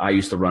 which is what I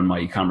used to run my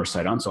e-commerce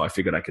site on. So I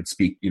figured I could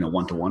speak,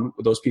 one-to-one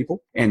with those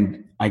people.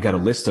 And I got a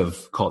list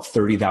of called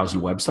 30,000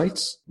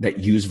 websites that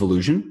use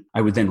Volusion.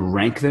 I would then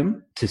rank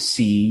them to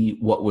see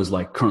what was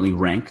like currently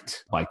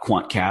ranked by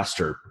Quantcast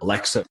or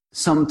Alexa,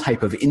 some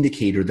type of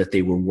indicator that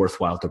they were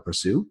worthwhile to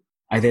pursue.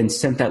 I then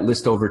sent that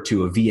list over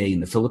to a VA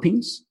in the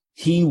Philippines.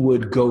 He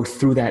would go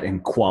through that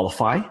and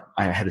qualify.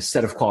 I had a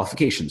set of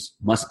qualifications.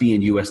 Must be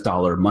in US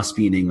dollar, must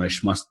be in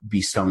English, must be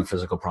selling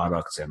physical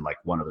products, and like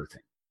one other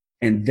thing.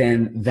 And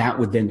then that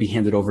would then be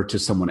handed over to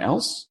someone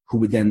else who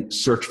would then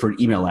search for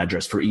an email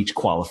address for each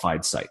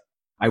qualified site.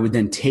 I would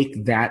then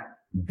take that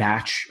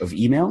batch of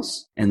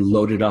emails and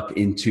load it up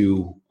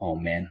into,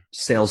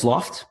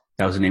 SalesLoft.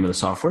 That was the name of the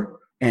software.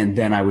 And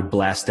then I would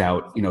blast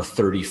out,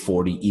 30,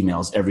 40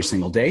 emails every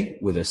single day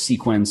with a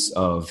sequence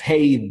of,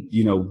 hey,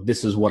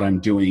 this is what I'm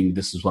doing.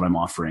 This is what I'm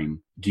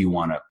offering. Do you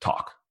want to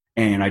talk?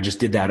 And I just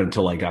did that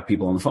until I got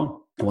people on the phone.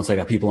 And once I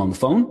got people on the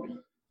phone,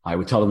 I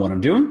would tell them what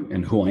I'm doing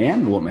and who I am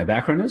and what my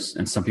background is.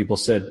 And some people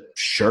said,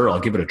 sure, I'll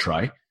give it a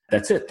try.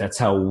 That's it. That's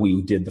how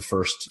we did the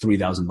first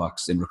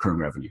 $3,000 in recurring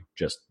revenue,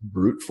 just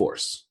brute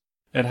force.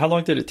 And how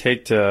long did it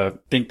take to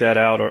think that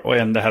out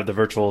and to have the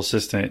virtual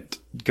assistant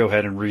go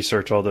ahead and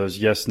research all those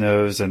yes,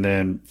 nos, and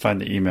then find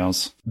the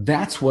emails?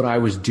 That's what I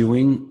was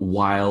doing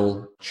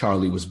while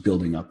Charlie was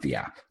building up the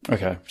app.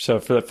 Okay. So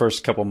for the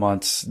first couple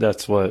months,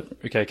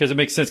 because it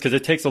makes sense because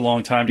it takes a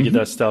long time to get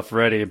that stuff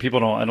ready. And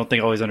people I don't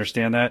think always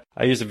understand that.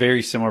 I used a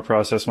very similar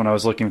process when I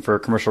was looking for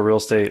commercial real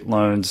estate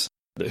loans,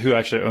 who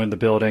actually owned the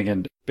building,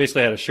 and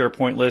basically had a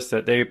SharePoint list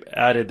that they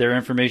added their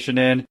information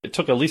in. It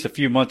took at least a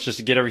few months just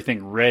to get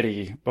everything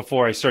ready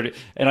before I started.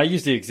 And I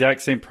used the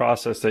exact same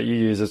process that you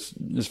use.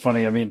 It's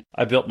funny. I mean,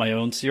 I built my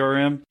own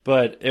CRM,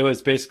 but it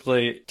was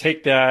basically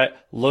take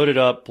that, load it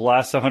up,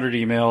 blast 100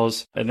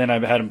 emails, and then I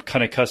had them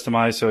kind of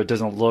customized so it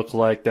doesn't look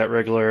like that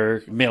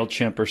regular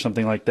MailChimp or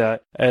something like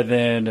that. And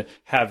then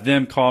have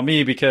them call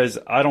me because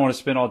I don't want to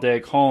spend all day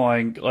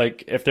calling,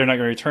 like if they're not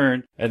going to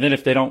return. And then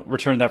if they don't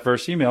return that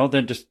first email,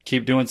 then just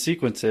keep doing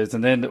sequences.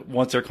 And then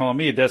once they're calling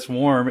me, that's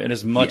warm and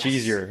is much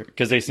easier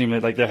because they seem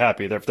like they're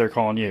happy if they're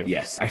calling you.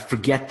 Yes. I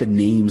forget the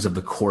names of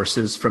the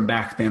courses from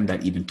back then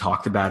that even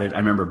talked about it. I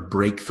remember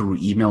Breakthrough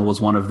Email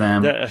was one of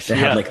them. That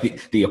had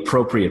like the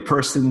appropriate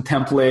person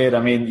template.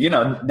 I mean,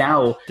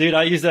 now. Dude,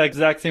 I use that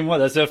exact same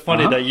one. That's so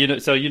funny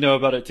that so you know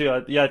about it too.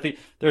 I think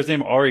there's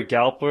name Ari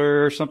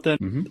Galper or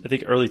something. I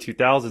think early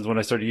 2000s when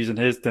I started using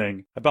his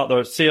thing about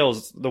the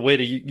sales, the way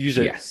to use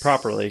it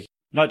properly.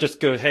 Not just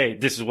go, hey,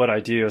 this is what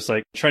I do. It's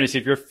like trying to see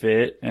if you're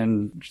fit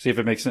and see if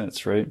it makes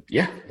sense, right?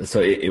 Yeah. So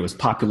it was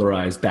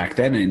popularized back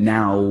then, and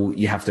now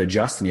you have to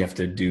adjust and you have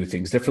to do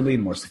things differently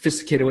in a more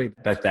sophisticated way.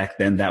 But back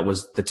then, that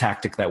was the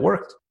tactic that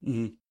worked.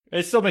 Mm-hmm.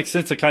 It still makes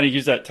sense to kind of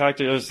use that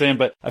tactic I was saying,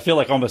 but I feel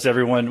like almost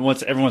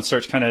once everyone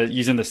starts kind of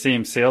using the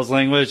same sales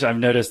language, I've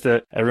noticed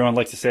that everyone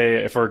likes to say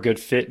if we're a good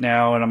fit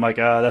now. And I'm like,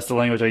 that's the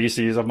language I used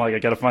to use. I'm like, I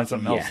got to find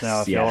something else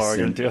now if y'all are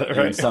going to do it,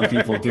 right? And some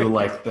people do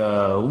like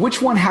which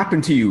one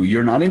happened to you?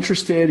 You're not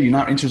interested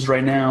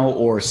right now,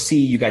 or C,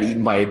 you got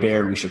eaten by a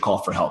bear and we should call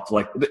for help.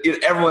 Like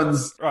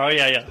everyone's. Oh,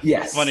 yeah.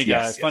 Yes. Funny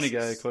guy,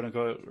 quote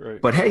unquote.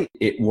 Right. But hey,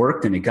 it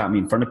worked and it got me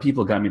in front of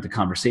people, it got me into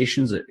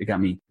conversations. It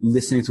got me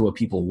listening to what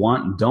people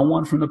want and don't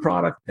want from the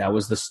product. That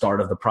was the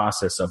start of the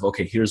process of,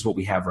 okay, here's what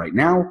we have right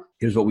now.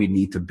 Here's what we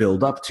need to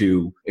build up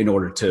to in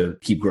order to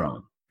keep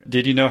growing.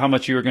 Did you know how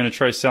much you were going to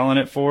try selling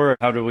it for?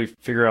 How do we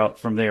figure out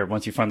from there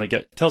once you finally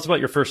tell us about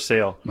your first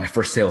sale? My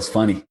first sale is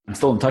funny. I'm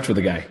still in touch with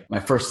the guy.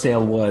 My first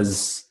sale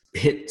was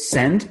hit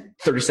send,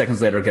 30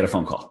 seconds later, get a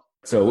phone call.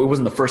 So it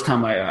wasn't the first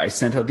time I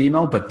sent out the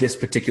email, but this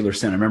particular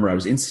send, I remember I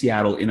was in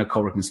Seattle in a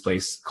co-working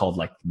space called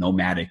like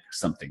Nomadic or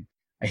something.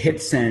 I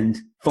hit send,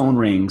 phone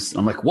rings.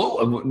 I'm like, whoa,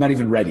 I'm not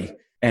even ready.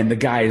 And the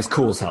guy is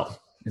cool as hell.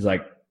 He's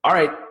like, all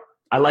right,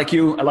 I like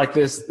you. I like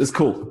this. This is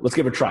cool. Let's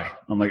give it a try.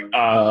 I'm like,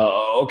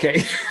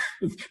 okay.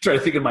 Try to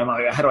think in my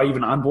mind, how do I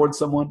even onboard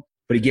someone?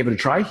 But he gave it a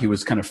try. He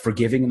was kind of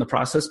forgiving in the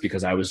process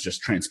because I was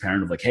just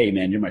transparent of like, hey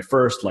man, you're my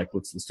first, like,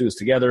 let's do this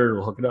together.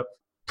 We'll hook it up.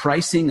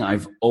 Pricing,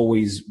 I've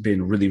always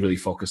been really, really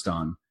focused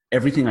on.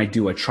 Everything I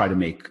do, I try to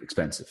make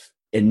expensive,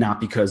 and not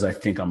because I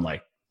think I'm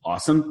like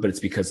awesome, but it's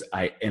because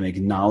I am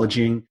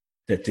acknowledging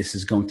that this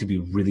is going to be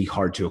really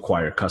hard to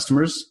acquire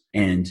customers,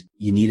 and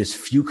you need as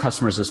few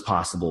customers as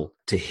possible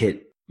to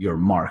hit your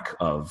mark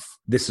of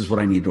this is what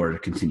I need in order to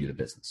continue the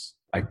business.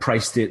 I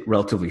priced it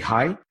relatively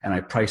high, and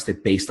I priced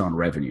it based on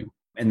revenue.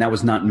 And that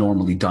was not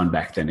normally done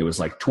back then. It was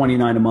like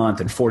 $29 a month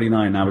and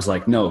 $49. And I was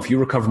like, no, if you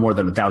recover more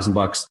than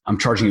 $1,000, I'm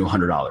charging you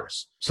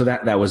 $100. So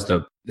that was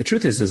the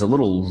truth is there's a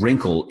little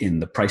wrinkle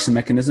in the pricing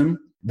mechanism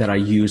that I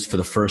used for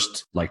the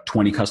first like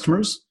 20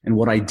 customers. And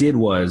what I did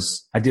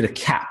was I did a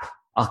cap.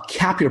 I'll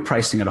cap your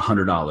pricing at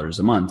 $100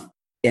 a month.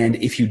 And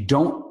if you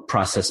don't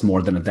process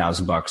more than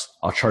 $1,000,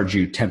 I'll charge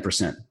you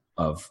 10%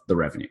 of the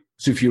revenue.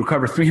 So if you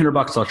recover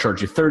 $300, I'll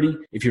charge you 30.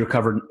 If you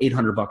recover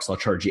 $800, I'll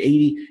charge you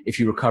 80. If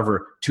you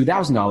recover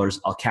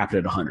 $2,000, I'll cap it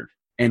at 100.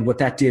 And what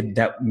that did,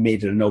 that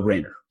made it a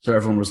no-brainer. So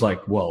everyone was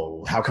like,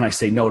 well, how can I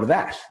say no to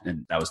that?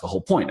 And that was the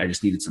whole point. I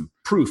just needed some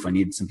proof. I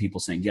needed some people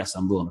saying, yes,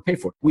 I'm willing to pay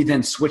for it. We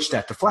then switched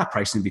that to flat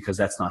pricing because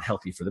that's not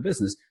healthy for the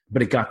business,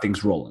 but it got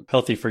things rolling.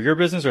 Healthy for your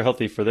business or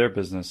healthy for their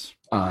business?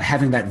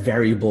 Having that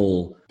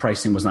variable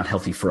pricing was not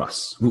healthy for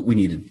us. We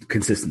needed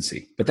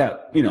consistency. But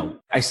that,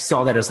 I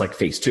saw that as like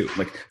phase two.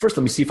 Like, first,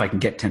 let me see if I can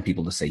get 10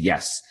 people to say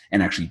yes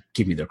and actually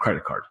give me their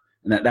credit card.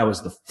 And that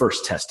was the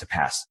first test to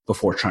pass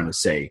before trying to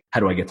say,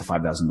 how do I get to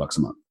 $5,000 a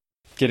month?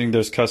 Getting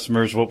those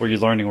customers, what were you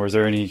learning? Was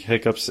there any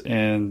hiccups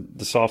in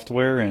the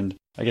software? And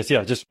I guess,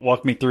 just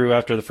walk me through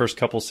after the first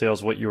couple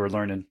sales, what you were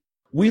learning.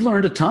 We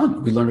learned a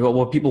ton. We learned about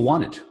what people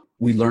wanted.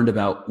 We learned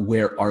about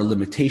where our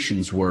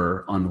limitations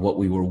were on what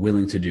we were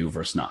willing to do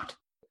versus not.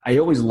 I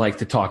always like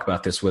to talk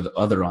about this with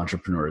other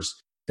entrepreneurs,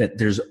 that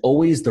there's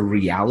always the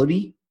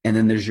reality and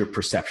then there's your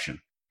perception.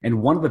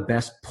 And one of the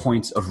best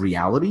points of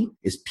reality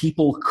is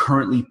people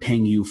currently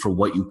paying you for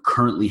what you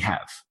currently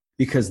have.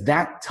 Because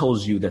that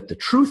tells you that the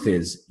truth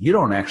is you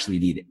don't actually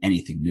need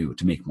anything new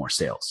to make more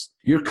sales.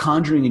 You're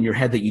conjuring in your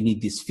head that you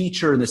need this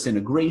feature and this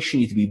integration,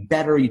 you need to be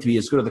better, you need to be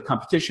as good as the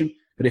competition.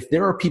 But if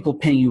there are people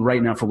paying you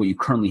right now for what you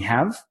currently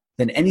have,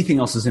 then anything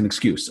else is an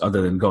excuse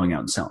other than going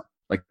out and selling.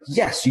 Like,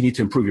 yes, you need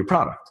to improve your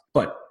product,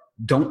 but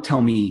don't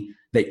tell me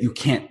that you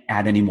can't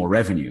add any more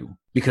revenue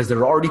because there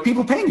are already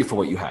people paying you for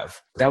what you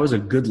have. That was a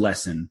good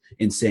lesson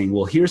in saying,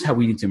 well, here's how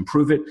we need to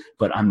improve it,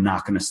 but I'm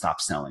not going to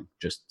stop selling.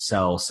 Just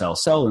sell,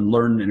 and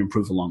learn and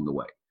improve along the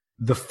way.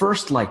 The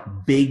first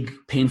big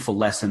painful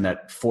lesson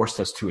that forced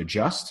us to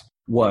adjust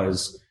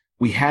was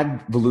we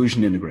had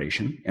Volusion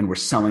integration and we're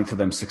selling to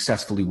them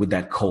successfully with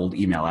that cold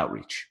email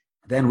outreach.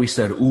 Then we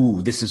said,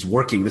 ooh, this is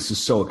working. This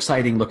is so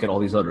exciting. Look at all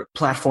these other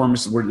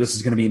platforms where this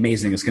is going to be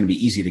amazing. It's going to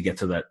be easy to get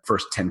to that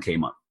first 10K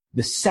month.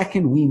 The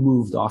second we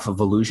moved off of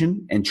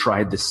Volusion and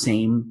tried the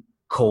same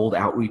cold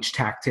outreach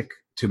tactic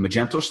to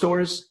Magento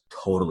stores,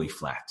 totally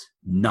flat,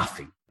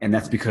 nothing. And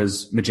that's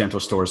because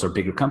Magento stores are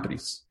bigger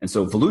companies. And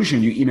so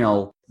Volusion, you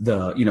email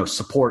the,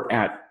 support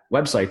at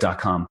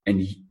website.com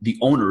and the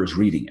owner is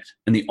reading it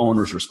and the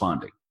owner is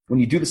responding. When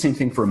you do the same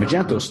thing for a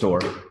Magento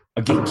store,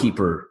 a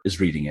gatekeeper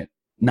is reading it,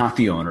 not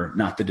the owner,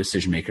 not the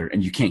decision maker.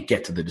 And you can't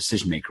get to the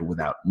decision maker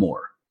without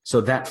more. So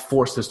that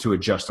forced us to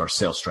adjust our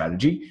sales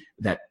strategy.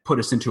 That put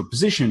us into a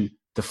position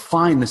to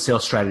find the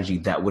sales strategy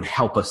that would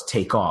help us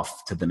take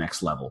off to the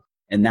next level.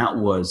 And that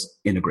was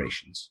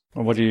integrations.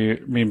 What do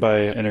you mean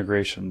by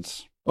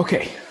integrations?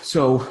 Okay,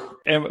 so...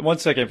 And 1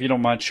 second, if you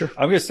don't mind. Sure.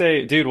 I'm going to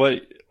say, dude,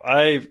 what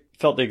I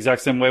felt the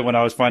exact same way when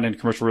I was finding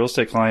commercial real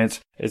estate clients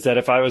is that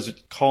if I was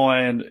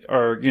calling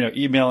or,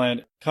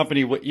 emailing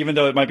company, even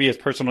though it might be his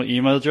personal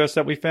email address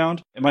that we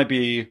found, it might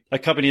be a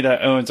company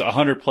that owns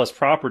 100 plus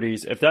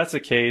properties. If that's the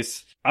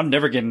case, I'm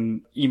never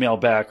getting email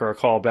back or a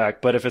call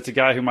back. But if it's a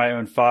guy who might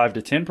own 5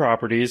 to 10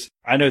 properties,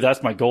 I know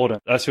that's my golden.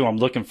 That's who I'm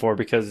looking for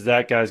because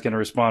that guy's going to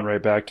respond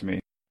right back to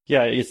me.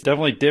 Yeah, it's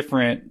definitely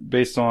different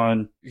based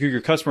on who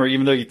your customer,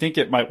 even though you think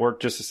it might work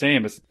just the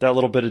same. It's that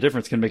little bit of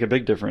difference can make a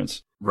big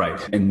difference.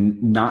 Right.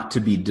 And not to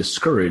be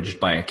discouraged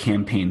by a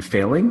campaign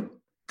failing,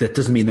 that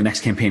doesn't mean the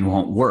next campaign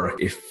won't work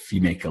if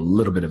you make a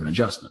little bit of an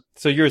adjustment.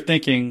 So you're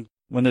thinking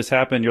when this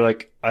happened, you're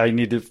like, I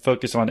need to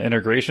focus on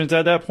integrations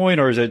at that point?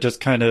 Or is it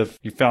just kind of,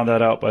 you found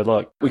that out by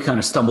luck? We kind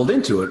of stumbled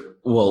into it.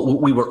 Well,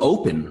 we were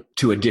open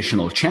to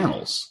additional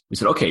channels. We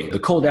said, okay, the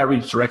cold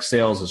outreach direct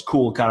sales is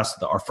cool. Got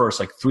us our first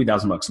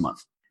 $3,000 a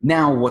month.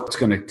 Now what's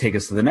going to take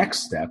us to the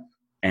next step?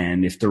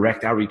 And if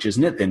direct outreach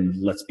isn't it, then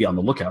let's be on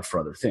the lookout for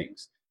other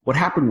things. What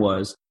happened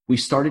was we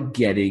started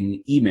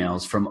getting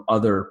emails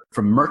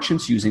from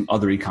merchants using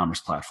other e-commerce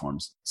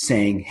platforms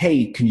saying,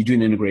 hey, can you do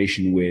an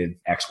integration with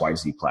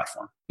XYZ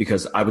platform?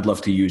 Because I would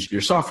love to use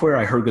your software.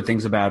 I heard good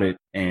things about it.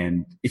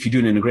 And if you do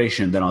an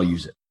integration, then I'll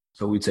use it.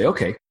 So we'd say,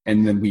 okay.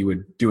 And then we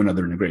would do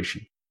another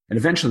integration. And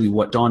eventually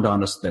what dawned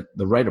on us that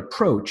the right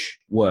approach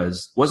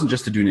wasn't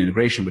just to do an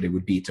integration, but it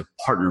would be to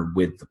partner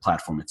with the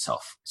platform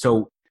itself.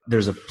 So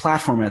There's a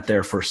platform out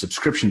there for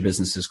subscription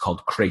businesses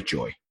called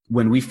Cratejoy.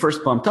 When we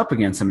first bumped up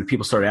against them and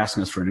people started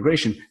asking us for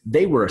integration,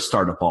 they were a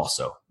startup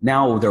also.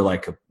 Now they're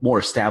like more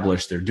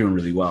established. They're doing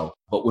really well.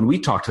 But when we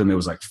talked to them, it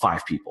was like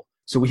 5 people.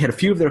 So we had a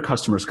few of their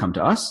customers come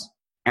to us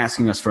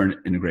asking us for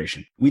an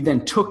integration. We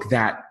then took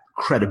that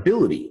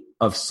credibility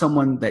of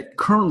someone that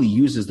currently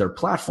uses their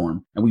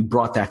platform and we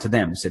brought that to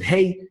them and said,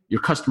 hey,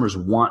 your customers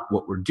want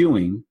what we're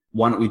doing.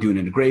 Why don't we do an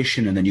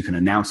integration and then you can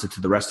announce it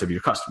to the rest of your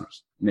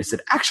customers? And they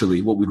said,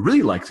 actually, what we'd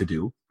really like to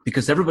do,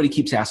 because everybody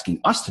keeps asking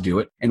us to do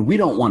it and we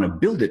don't want to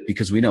build it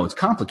because we know it's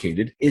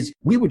complicated, is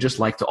we would just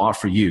like to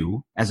offer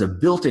you as a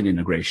built-in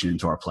integration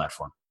into our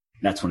platform.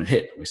 And that's when it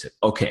hit. We said,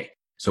 okay,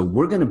 so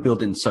we're going to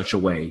build it in such a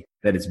way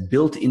that it's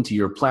built into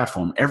your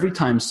platform. Every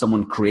time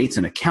someone creates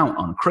an account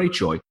on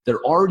Cratejoy,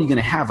 they're already going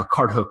to have a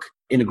CartHook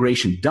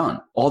integration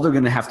done. All they're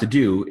going to have to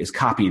do is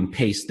copy and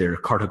paste their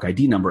CartHook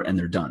ID number and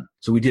they're done.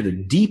 So we did a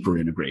deeper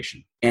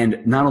integration. And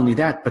not only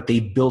that, but they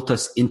built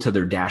us into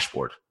their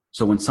dashboard.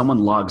 So when someone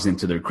logs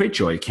into their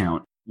Cratejoy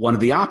account, one of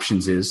the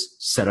options is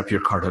set up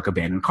your CartHook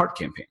abandoned cart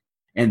campaign.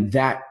 And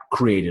that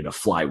created a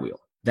flywheel.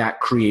 That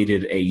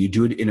created you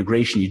do an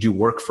integration, you do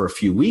work for a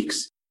few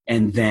weeks,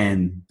 and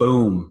then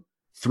boom,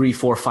 3,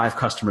 4, 5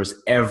 customers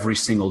every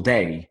single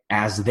day.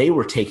 As they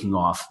were taking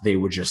off, they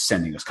were just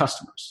sending us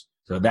customers.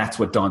 So that's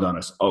what dawned on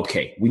us.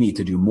 Okay, we need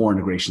to do more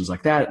integrations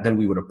like that. Then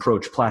we would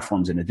approach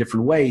platforms in a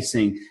different way,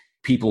 saying,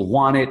 people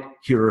want it.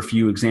 Here are a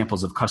few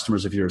examples of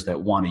customers of yours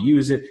that want to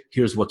use it.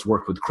 Here's what's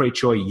worked with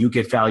Cratejoy. You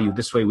get value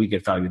this way, we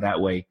get value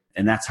that way.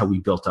 And that's how we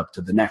built up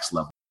to the next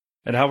level.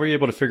 And how were you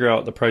able to figure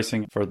out the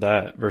pricing for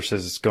that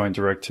versus going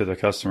direct to the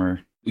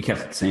customer? We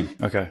kept it the same.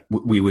 Okay.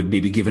 We would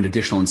maybe give an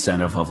additional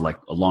incentive of like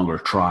a longer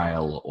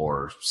trial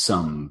or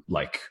some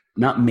like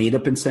not made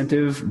up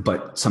incentive,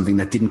 but something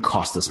that didn't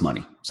cost us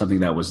money, something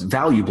that was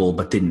valuable,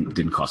 but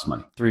didn't cost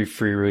money. 3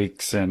 free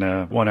weeks and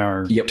a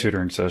 1-hour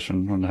tutoring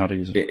session on how to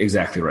use it.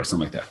 Exactly right.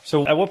 Something like that.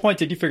 So at what point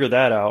did you figure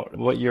that out?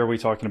 What year are we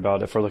talking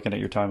about if we're looking at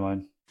your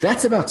timeline?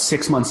 That's about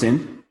 6 months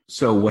in.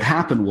 So what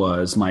happened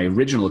was my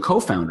original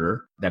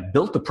co-founder that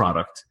built the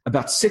product,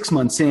 about 6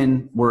 months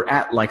in, we're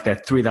at like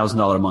that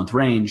 $3,000 a month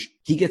range.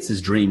 He gets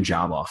his dream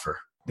job offer.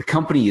 The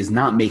company is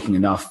not making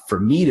enough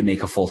for me to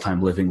make a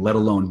full-time living, let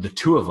alone the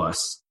two of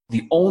us.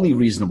 The only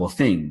reasonable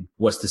thing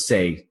was to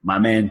say, my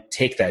man,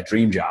 take that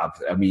dream job.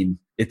 I mean,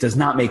 it does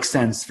not make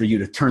sense for you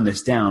to turn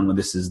this down when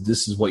this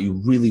is what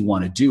you really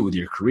want to do with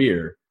your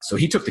career. So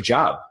he took the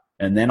job.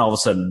 And then all of a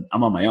sudden,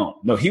 I'm on my own.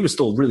 No, he was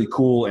still really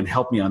cool and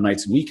helped me on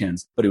nights and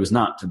weekends, but it was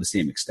not to the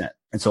same extent.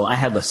 And so I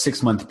had a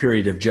 6-month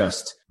period of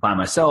just by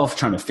myself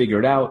trying to figure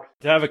it out.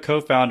 To have a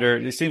co-founder,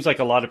 it seems like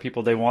a lot of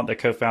people, they want the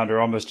co-founder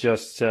almost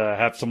just to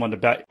have someone to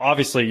back.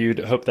 Obviously, you'd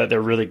hope that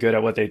they're really good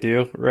at what they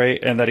do, right?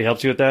 And that he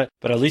helps you with that.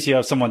 But at least you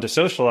have someone to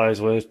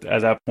socialize with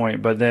at that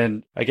point. But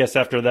then I guess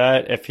after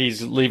that, if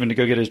he's leaving to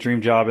go get his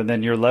dream job and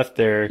then you're left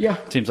there,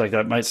 it seems like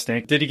that might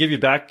stink. Did he give you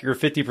back your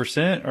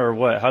 50% or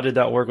what? How did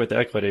that work with the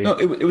equity? No,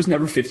 it was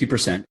never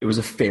 50%. It was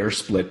a fair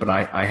split, but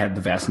I had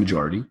the vast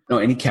majority. No,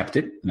 and he kept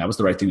it. And that was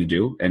the right thing to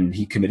do. And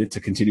he committed to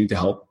continuing to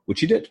help,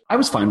 which he did. I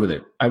was fine with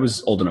it. I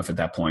was old enough at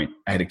that point.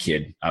 I had a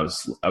kid. I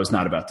was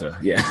not about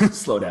to,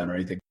 slow down or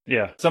anything.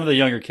 Yeah. Some of the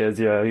younger kids,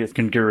 you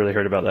can get really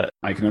hurt about that.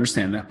 I can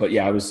understand that. But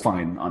yeah, I was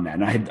fine on that.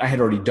 And I had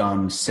already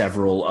done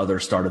several other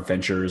startup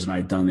ventures and I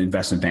had done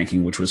investment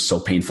banking, which was so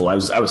painful. I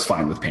was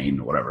fine with pain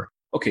or whatever.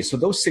 Okay. So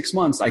those 6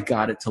 months, I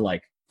got it to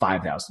like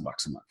 $5,000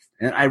 a month.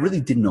 And I really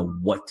didn't know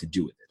what to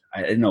do with it.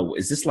 I didn't know,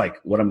 is this like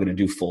what I'm going to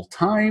do full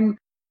time?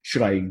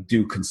 Should I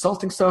do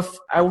consulting stuff?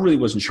 I really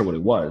wasn't sure what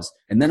it was.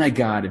 And then I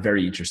got a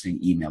very interesting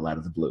email out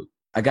of the blue.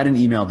 I got an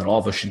email that all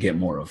of us should get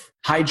more of.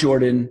 Hi,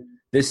 Jordan.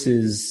 This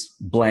is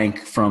blank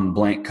from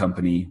blank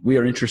company. We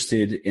are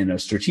interested in a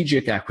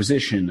strategic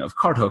acquisition of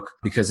CartHook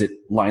because it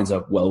lines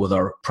up well with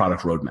our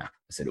product roadmap.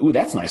 I said, ooh,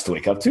 that's nice to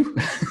wake up to.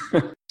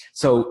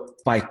 So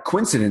by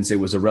coincidence, it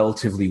was a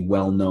relatively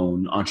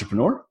well-known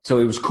entrepreneur. So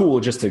it was cool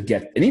just to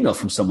get an email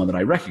from someone that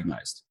I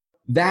recognized.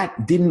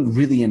 That didn't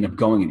really end up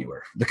going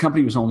anywhere. The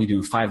company was only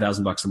doing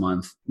 $5,000 a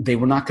month. They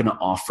were not going to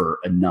offer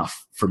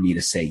enough for me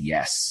to say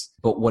yes.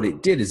 But what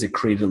it did is it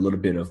created a little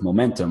bit of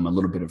momentum, a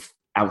little bit of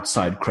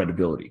outside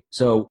credibility.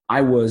 So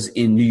I was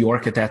in New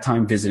York at that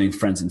time visiting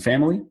friends and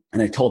family,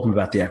 and I told them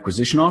about the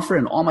acquisition offer,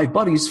 and all my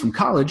buddies from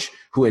college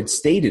who had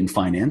stayed in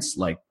finance,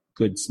 like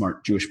good,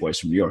 smart Jewish boys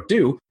from New York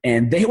do,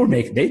 and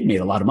they'd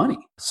made a lot of money.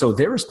 So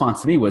their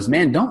response to me was,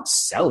 man, don't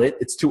sell it.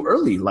 It's too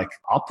early. Like,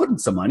 I'll put in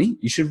some money.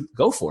 You should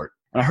go for it.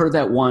 And I heard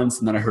that once,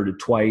 and then I heard it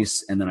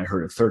twice, and then I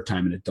heard it a third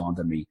time, and it dawned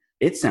on me,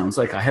 it sounds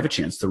like I have a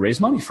chance to raise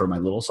money for my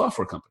little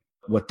software company.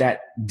 What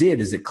that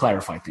did is it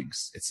clarified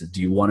things. It said,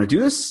 do you want to do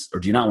this or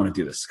do you not want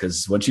to do this?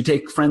 Because once you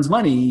take friends'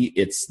 money,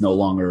 it's no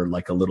longer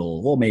like a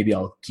little, well, maybe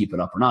I'll keep it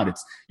up or not.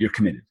 It's you're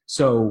committed.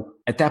 So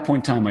at that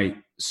point in time, I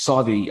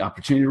saw the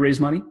opportunity to raise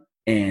money.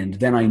 And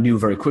then I knew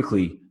very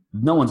quickly,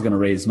 no one's going to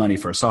raise money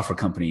for a software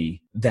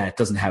company that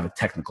doesn't have a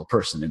technical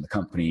person in the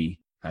company.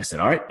 I said,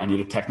 all right, I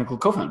need a technical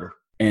co-founder.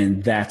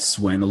 And that's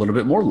when a little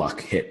bit more luck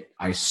hit.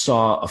 I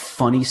saw a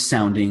funny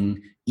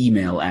sounding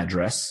email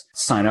address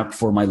sign up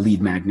for my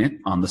lead magnet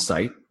on the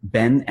site,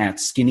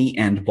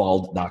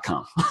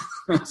 ben@skinnyandbald.com.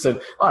 I said,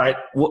 all right,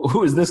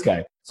 who is this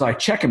guy? So I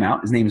check him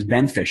out. His name is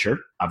Ben Fisher.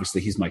 Obviously,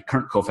 he's my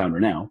current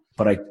co-founder now,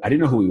 but I didn't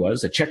know who he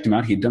was. I checked him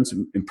out. He'd done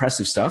some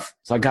impressive stuff.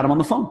 So I got him on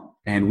the phone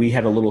and we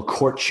had a little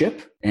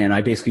courtship. And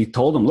I basically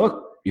told him,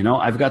 look,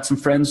 I've got some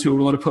friends who are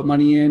willing to put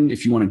money in.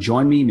 If you want to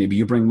join me, maybe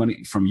you bring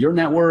money from your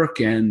network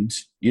and,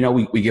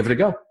 we give it a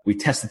go. We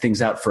tested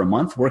things out for a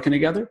month working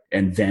together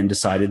and then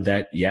decided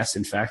that, yes,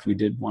 in fact, we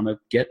did want to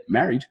get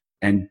married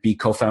and be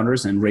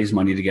co-founders and raise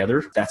money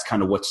together. That's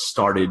kind of what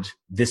started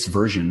this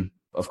version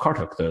of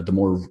CartHook,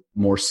 the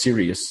more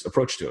serious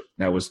approach to it.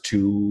 That was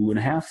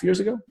 2.5 years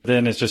ago.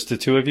 Then it's just the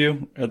two of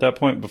you at that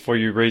point before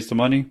you raised the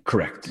money?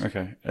 Correct.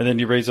 Okay. And then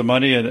you raised the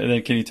money, and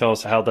then can you tell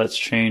us how that's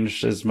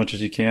changed as much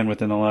as you can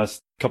within the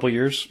last couple of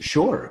years?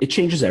 Sure. It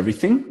changes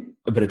everything,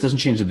 but it doesn't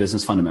change the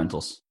business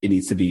fundamentals. It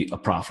needs to be a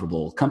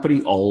profitable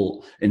company.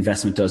 All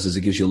investment does is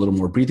it gives you a little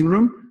more breathing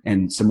room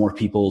and some more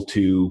people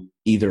to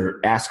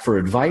either ask for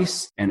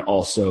advice and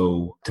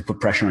also to put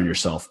pressure on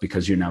yourself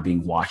because you're now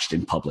being watched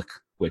in public,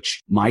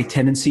 which my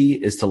tendency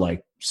is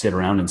to sit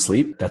around and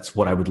sleep. That's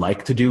what I would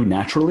like to do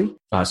naturally.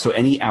 So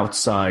any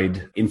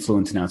outside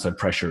influence and outside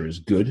pressure is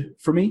good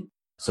for me.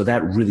 So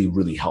that really,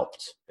 really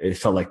helped. It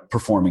felt like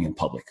performing in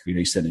public.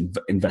 You said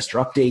investor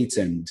updates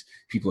and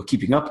people are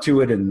keeping up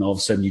to it. And all of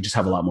a sudden you just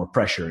have a lot more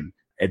pressure.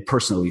 And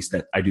personally, at least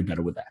that I do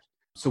better with that.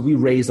 So we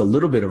raised a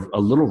little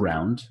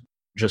round,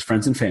 just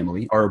friends and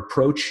family. Our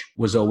approach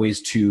was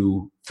always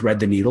to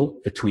thread the needle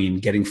between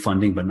getting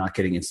funding, but not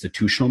getting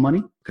institutional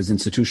money, because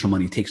institutional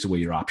money takes away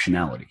your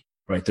optionality,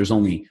 right? There's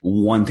only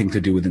one thing to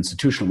do with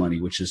institutional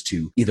money, which is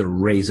to either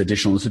raise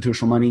additional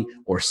institutional money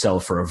or sell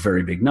for a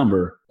very big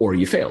number, or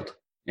you failed.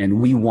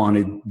 And we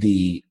wanted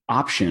the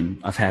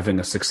option of having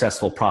a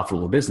successful,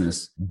 profitable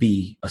business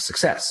be a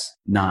success,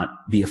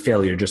 not be a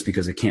failure just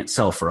because it can't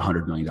sell for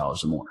 $100 million or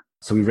more.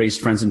 So we raised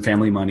friends and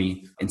family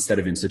money instead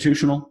of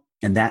institutional.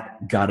 And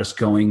that got us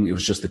going. It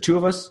was just the two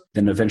of us.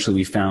 Then eventually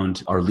we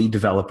found our lead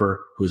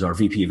developer, who's our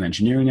VP of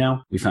engineering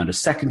now. We found a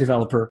second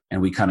developer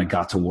and we kind of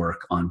got to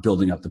work on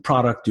building up the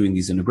product, doing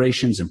these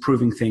integrations,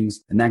 improving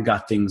things. And that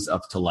got things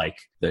up to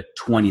the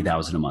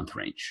 20,000 a month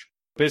range.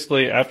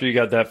 Basically, after you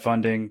got that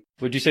funding,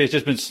 would you say it's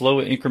just been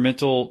slow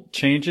incremental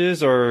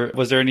changes, or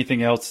was there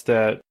anything else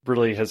that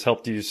really has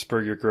helped you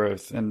spur your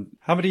growth? And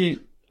I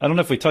don't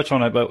know if we touch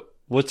on it, but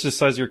what's the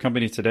size of your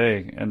company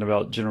today and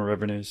about general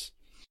revenues?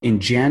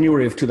 In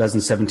January of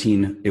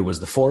 2017, it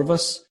was the 4 of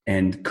us.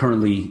 And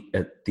currently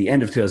at the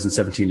end of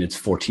 2017, it's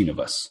 14 of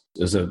us.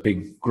 It was a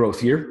big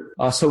growth year.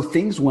 So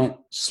things went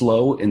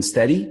slow and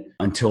steady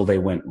until they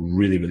went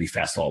really, really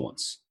fast all at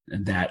once.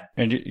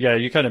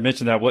 You kind of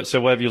mentioned that. What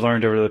have you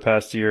learned over the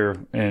past year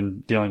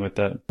in dealing with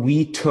that?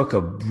 We took a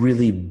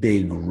really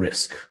big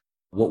risk.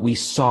 What we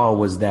saw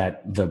was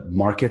that the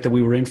market that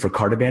we were in for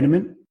cart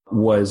abandonment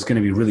was going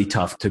to be really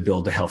tough to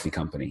build a healthy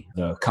company.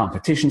 The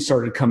competition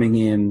started coming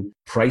in,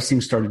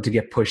 pricing started to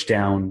get pushed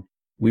down.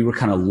 We were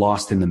kind of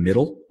lost in the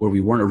middle where we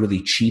weren't a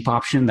really cheap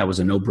option. That was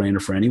a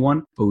no-brainer for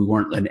anyone, but we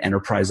weren't an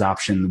enterprise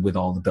option with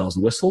all the bells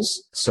and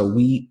whistles. So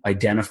we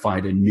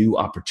identified a new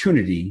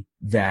opportunity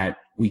that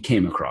we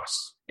came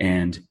across.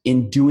 And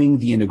in doing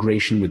the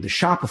integration with the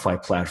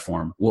Shopify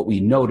platform, what we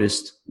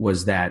noticed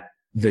was that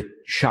the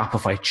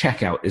Shopify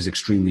checkout is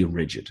extremely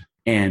rigid.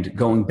 And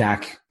going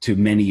back to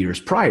many years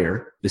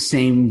prior, the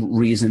same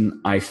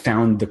reason I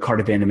found the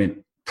cart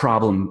abandonment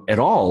problem at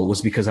all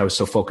was because I was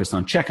so focused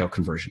on checkout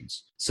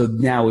conversions. So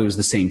now it was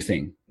the same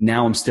thing.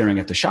 Now I'm staring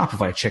at the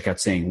Shopify checkout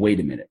saying, wait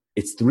a minute,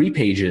 it's 3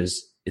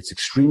 pages. It's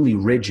extremely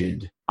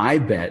rigid. I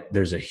bet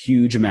there's a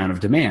huge amount of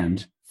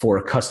demand for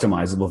a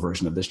customizable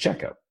version of this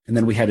checkout. And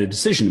then we had a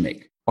decision to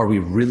make. Are we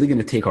really going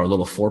to take our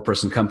little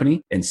 4-person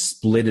company and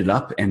split it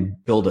up and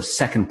build a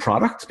second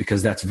product?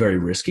 Because that's very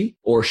risky.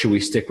 Or should we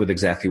stick with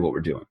exactly what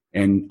we're doing?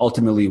 And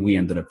ultimately, we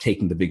ended up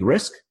taking the big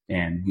risk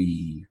and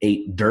we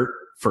ate dirt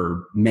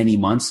for many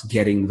months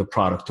getting the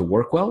product to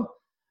work well.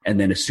 And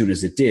then as soon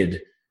as it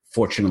did,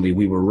 fortunately,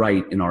 we were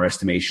right in our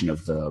estimation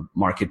of the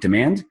market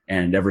demand.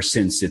 And ever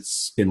since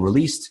it's been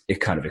released,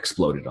 it kind of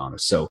exploded on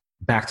us. So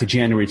back to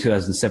January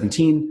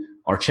 2017,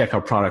 our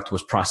checkout product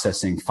was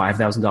processing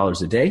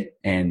 $5,000 a day.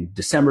 And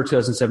December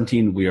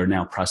 2017, we are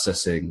now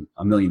processing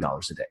 $1 million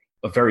a day.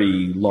 A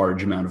very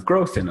large amount of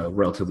growth in a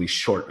relatively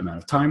short amount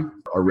of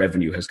time. Our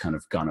revenue has kind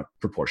of gone up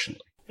proportionally.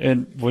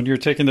 And when you're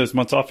taking those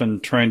months off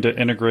and trying to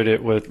integrate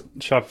it with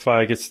Shopify,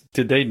 I guess,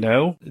 did they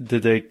know?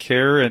 Did they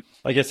care? And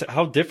I guess,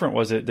 how different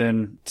was it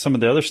than some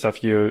of the other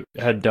stuff you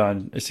had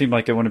done? It seemed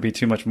like it wouldn't be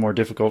too much more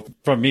difficult.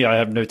 From me, I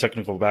have no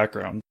technical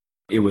background.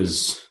 It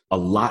was a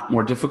lot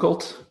more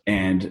difficult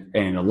and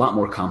a lot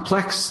more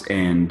complex.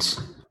 And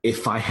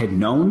if I had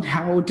known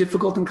how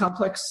difficult and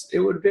complex it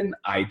would have been,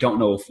 I don't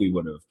know if we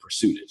would have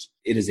pursued it.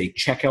 It is a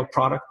checkout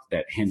product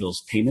that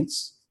handles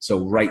payments.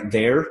 So right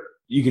there,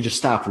 you can just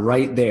stop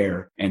right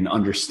there and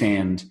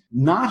understand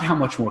not how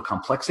much more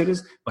complex it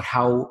is, but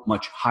how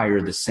much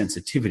higher the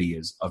sensitivity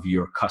is of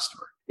your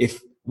customer.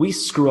 If we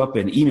screw up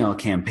an email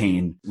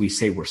campaign, we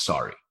say we're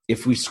sorry.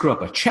 If we screw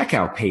up a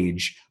checkout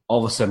page,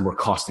 all of a sudden we're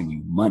costing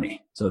you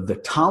money. So the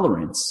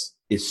tolerance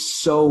is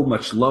so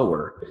much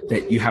lower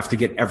that you have to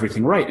get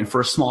everything right. And for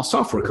a small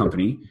software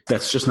company,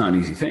 that's just not an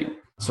easy thing.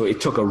 So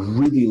it took a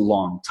really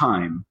long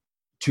time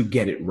to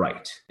get it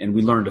right. And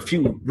we learned a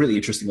few really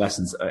interesting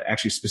lessons,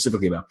 actually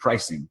specifically about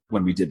pricing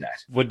when we did that.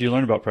 What did you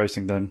learn about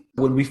pricing then?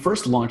 When we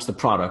first launched the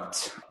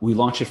product, we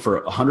launched it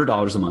for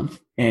 $100 a month,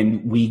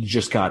 and we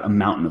just got a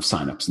mountain of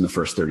signups in the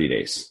first 30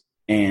 days.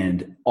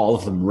 And all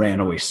of them ran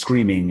away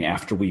screaming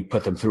after we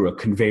put them through a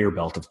conveyor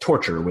belt of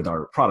torture with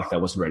our product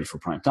that wasn't ready for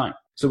prime time.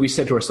 So we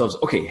said to ourselves,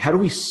 okay, how do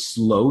we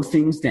slow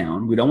things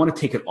down? We don't want to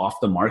take it off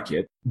the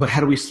market, but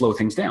how do we slow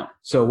things down?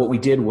 So what we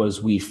did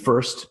was we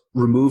first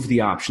removed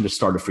the option to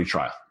start a free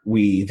trial.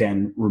 We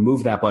then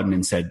removed that button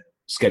and said,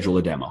 schedule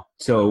a demo.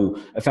 So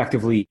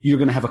effectively, you're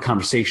going to have a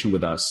conversation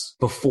with us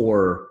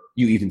before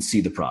you even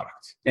see the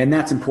product. And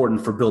that's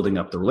important for building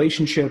up the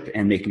relationship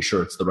and making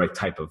sure it's the right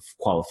type of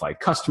qualified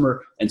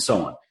customer and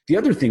so on. The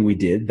other thing we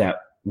did that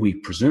we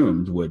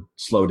presumed would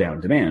slow down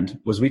demand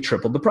was we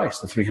tripled the price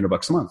to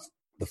 $300 a month.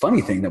 The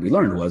funny thing that we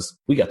learned was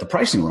we got the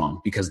pricing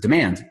wrong because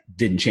demand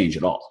didn't change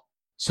at all.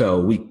 So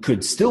we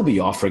could still be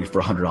offering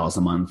for $100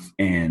 a month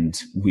and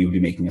we would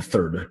be making a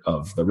third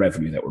of the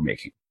revenue that we're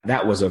making.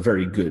 That was a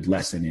very good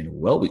lesson in,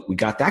 well, we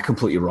got that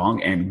completely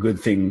wrong, and good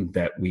thing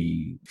that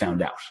we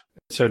found out.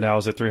 So now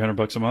is it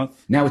 $300 a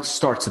month? Now it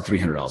starts at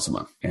 $300 a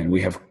month, and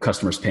we have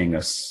customers paying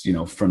us,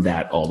 from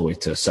that all the way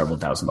to several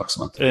 $1,000s a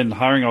month. And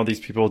hiring all these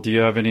people, do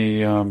you have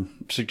any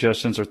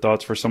suggestions or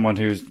thoughts for someone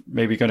who's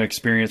maybe going to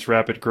experience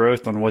rapid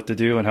growth on what to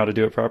do and how to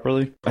do it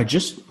properly? I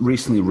just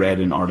recently read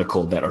an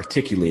article that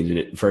articulated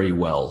it very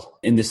well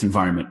in this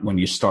environment when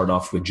you start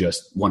off with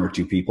just one or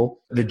two people.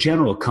 The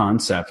general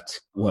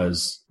concept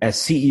was, as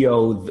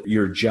CEO,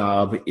 your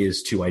job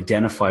is to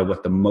identify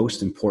what the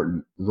most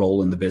important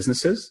role in the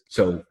business is.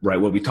 So, right,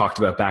 what we talked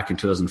about back in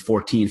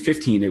 2014,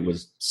 15, it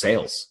was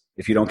sales.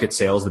 If you don't get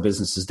sales, the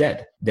business is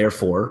dead.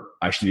 Therefore,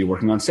 I should be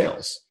working on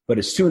sales. But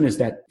as soon as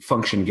that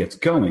function gets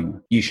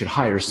going, you should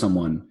hire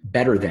someone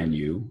better than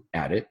you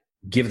at it,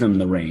 give them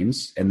the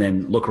reins, and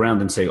then look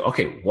around and say,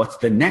 okay, what's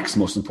the next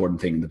most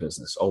important thing in the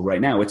business? Oh,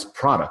 right now it's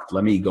product.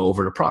 Let me go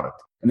over to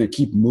product. And then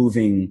keep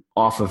moving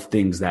off of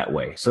things that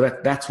way. So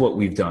that's what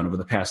we've done over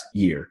the past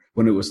year.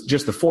 When it was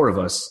just the four of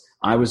us,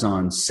 I was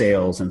on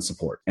sales and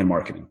support and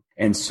marketing.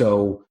 And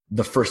so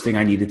the first thing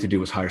I needed to do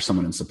was hire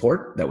someone in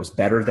support that was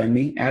better than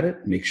me at it,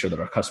 make sure that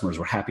our customers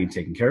were happy and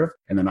taken care of.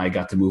 And then I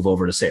got to move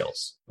over to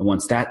sales. And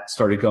once that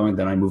started going,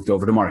 then I moved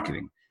over to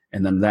marketing.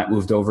 And then that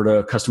moved over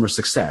to customer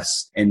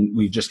success. And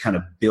we just kind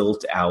of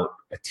built out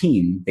a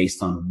team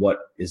based on what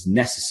is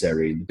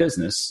necessary in the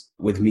business,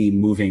 with me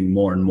moving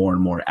more and more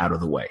and more out of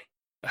the way.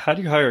 How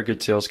do you hire a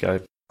good sales guy?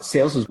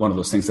 Sales is one of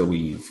those things that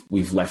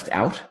we've left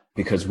out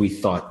because we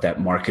thought that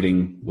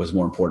marketing was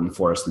more important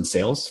for us than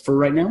sales for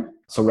right now.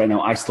 So right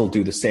now I still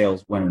do the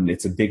sales. When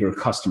it's a bigger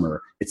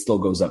customer, it still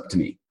goes up to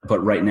me.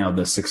 But right now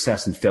the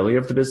success and failure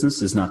of the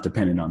business is not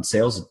dependent on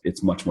sales.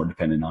 It's much more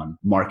dependent on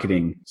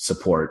marketing,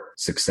 support,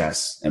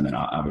 success, and then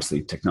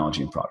obviously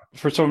technology and product.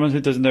 For someone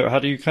who doesn't know, how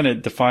do you kind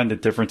of define the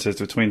differences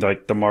between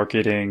like the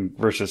marketing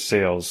versus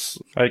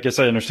sales? I guess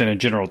I understand in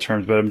general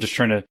terms, but I'm just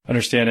trying to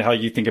understand how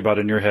you think about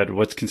it in your head.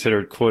 What's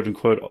considered quote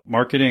unquote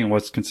marketing and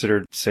what's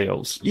considered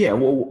sales? Yeah,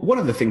 well, one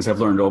of the things I've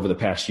learned over the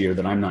past year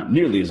that I'm not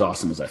nearly as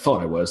awesome as I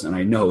thought I was, and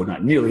I know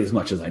not nearly as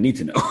much as I need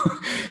to know.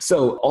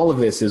 So all of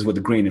this is with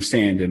a grain of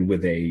sand and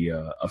with a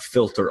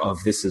filter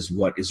of this is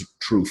what is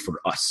true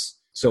for us.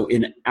 So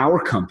in our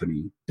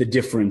company, the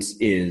difference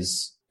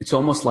is it's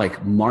almost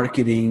like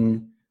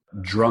marketing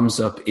drums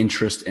up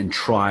interest and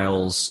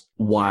trials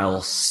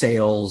while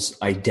sales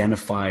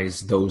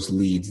identifies those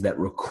leads that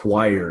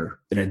require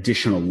an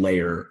additional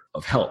layer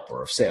of help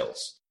or of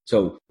sales.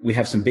 So we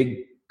have some big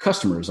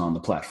customers on the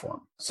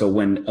platform. So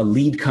when a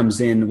lead comes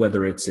in,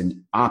 whether it's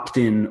an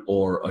opt-in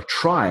or a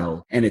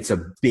trial, and it's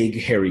a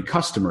big, hairy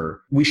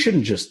customer, we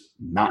shouldn't just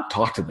not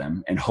talk to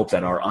them and hope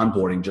that our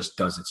onboarding just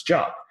does its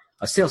job.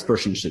 A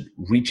salesperson should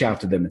reach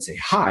out to them and say,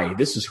 hi,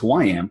 this is who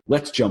I am.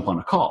 Let's jump on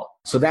a call.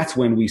 So that's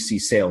when we see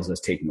sales as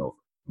taking over.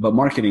 But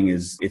marketing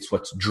it's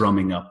what's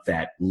drumming up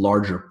that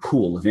larger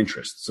pool of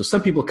interest. So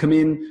some people come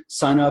in,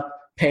 sign up,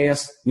 pay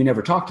us. We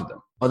never talk to them.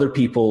 Other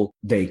people,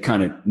 they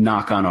kind of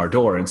knock on our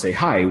door and say,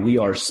 hi, we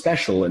are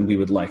special and we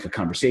would like a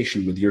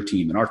conversation with your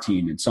team and our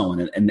team and so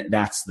on. And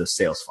that's the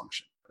sales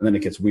function. And then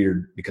it gets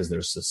weird because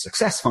there's a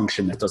success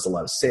function that does a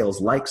lot of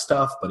sales-like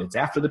stuff, but it's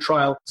after the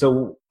trial.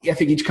 So I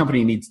think each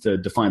company needs to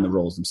define the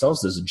roles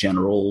themselves. There's a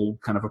general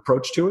kind of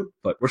approach to it,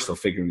 but we're still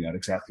figuring out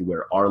exactly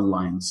where our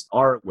lines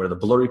are, where the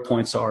blurry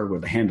points are,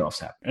 where the handoffs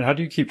happen. And how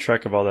do you keep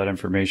track of all that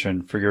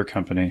information for your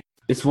company?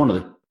 It's one of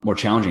the more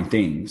challenging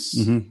things.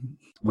 Mm-hmm.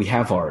 We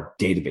have our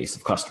database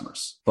of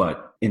customers,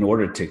 but in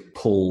order to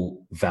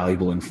pull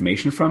valuable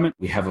information from it,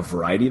 we have a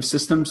variety of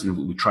systems and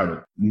we try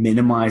to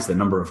minimize the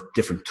number of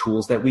different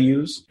tools that we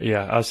use.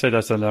 Yeah, I'll say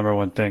that's the number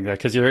one thing,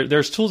 because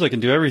there's tools that can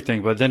do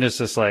everything, but then it's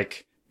just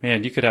like,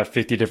 man, you could have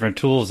 50 different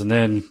tools and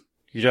then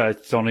you guys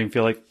don't even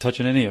feel like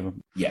touching any of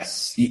them.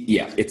 Yes.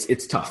 Yeah,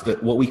 it's tough.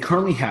 What we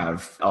currently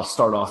have, I'll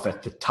start off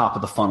at the top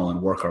of the funnel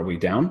and work our way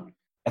down.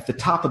 At the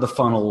top of the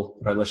funnel,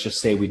 right, let's just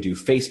say we do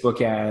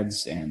Facebook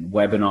ads and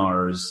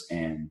webinars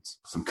and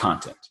some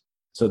content.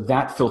 So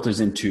that filters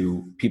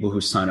into people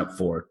who sign up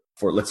for,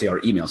 let's say, our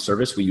email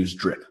service. We use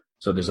Drip.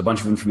 So there's a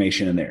bunch of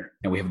information in there,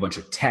 and we have a bunch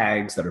of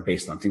tags that are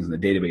based on things in the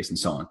database and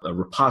so on, a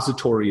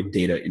repository of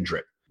data in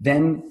Drip.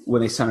 Then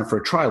when they sign up for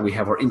a trial, we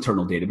have our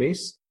internal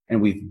database,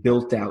 and we've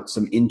built out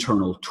some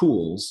internal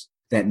tools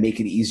that make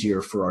it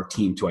easier for our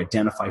team to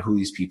identify who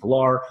these people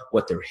are,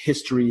 what their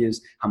history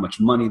is, how much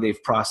money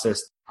they've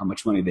processed, how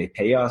much money they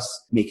pay us,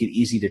 make it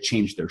easy to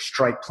change their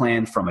Stripe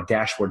plan from a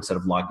dashboard instead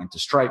of logging into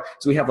Stripe.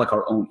 So we have like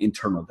our own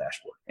internal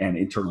dashboard and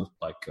internal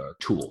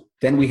tool.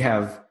 Then we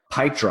have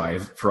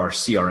Pipedrive for our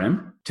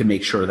CRM to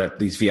make sure that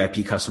these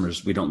VIP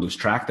customers, we don't lose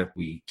track, that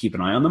we keep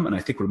an eye on them. And I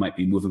think we might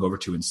be moving over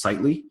to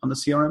Insightly on the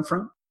CRM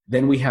front.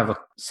 Then we have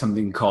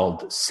something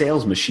called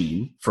Sales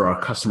Machine for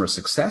our customer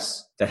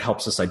success that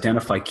helps us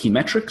identify key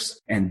metrics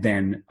and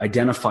then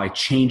identify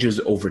changes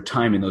over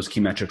time in those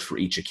key metrics for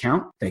each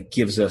account. That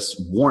gives us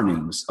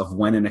warnings of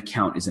when an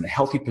account is in a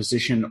healthy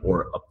position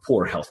or a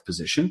poor health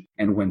position.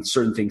 And when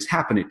certain things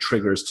happen, it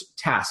triggers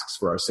tasks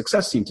for our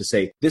success team to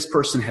say, this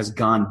person has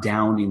gone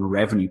down in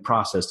revenue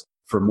processed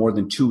for more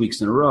than 2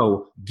 weeks in a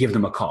row, give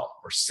them a call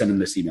or send them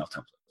this email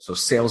template. So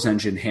Sales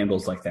Engine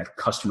handles like that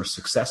customer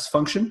success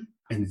function.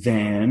 And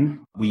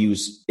then we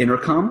use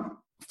Intercom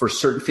for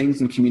certain things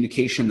in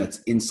communication that's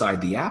inside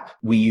the app.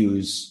 We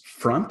use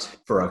Front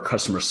for our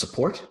customer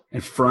support.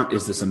 And Front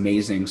is this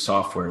amazing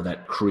software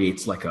that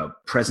creates like a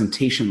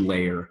presentation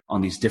layer on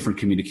these different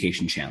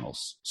communication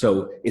channels.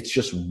 So it's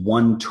just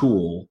one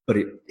tool, but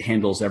it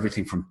handles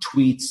everything from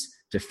tweets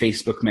to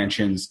Facebook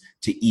mentions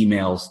to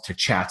emails to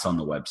chats on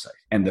the website.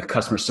 And the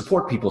customer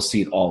support people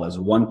see it all as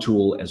one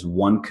tool, as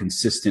one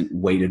consistent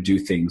way to do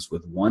things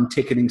with one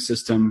ticketing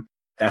system.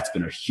 That's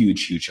been a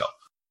huge, huge help.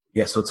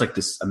 Yeah, so it's like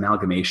this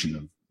amalgamation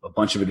of a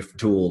bunch of different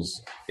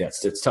tools. Yeah,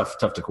 it's tough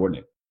to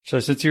coordinate. So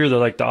since you're the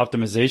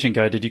optimization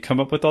guy, did you come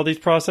up with all these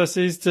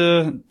processes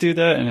to do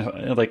that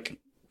and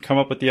come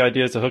up with the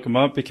ideas to hook them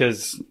up?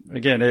 Because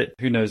again,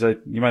 who knows?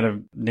 You might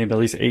have named at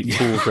least 8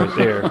 tools right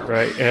there,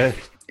 right?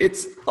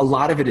 It's a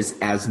lot of it is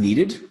as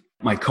needed.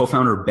 My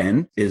co-founder,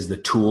 Ben, is the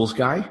tools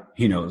guy.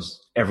 He knows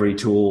every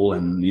tool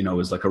and,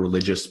 is like a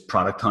religious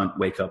product hunt,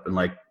 wake up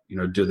and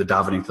do the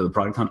davening to the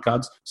product hunt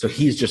gods. So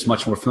he's just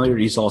much more familiar.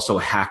 He's also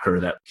a hacker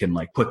that can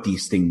put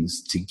these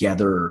things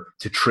together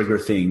to trigger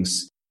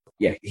things.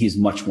 Yeah, he's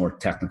much more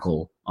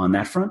technical on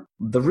that front.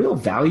 The real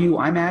value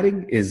I'm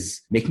adding is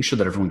making sure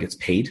that everyone gets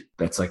paid.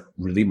 That's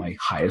really my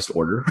highest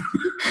order,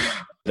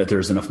 that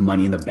there's enough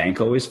money in the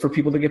bank always for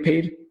people to get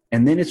paid.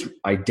 And then it's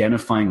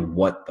identifying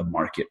what the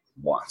market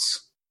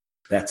wants.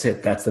 That's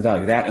it. That's the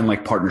value. That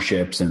and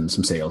partnerships and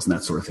some sales and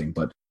that sort of thing.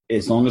 But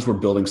as long as we're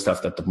building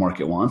stuff that the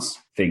market wants,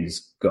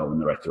 things go in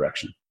the right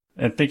direction.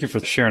 And thank you for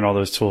sharing all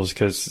those tools,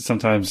 because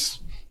sometimes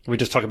we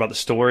just talk about the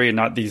story and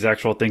not these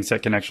actual things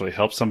that can actually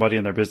help somebody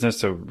in their business.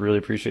 So really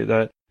appreciate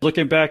that.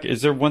 Looking back,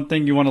 is there one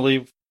thing you want to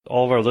leave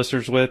all of our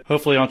listeners with?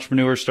 Hopefully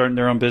entrepreneurs starting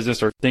their own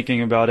business or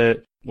thinking about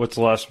it. What's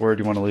the last word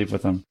you want to leave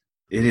with them?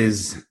 It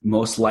is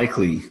most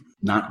likely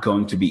not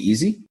going to be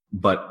easy,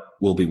 but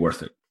will be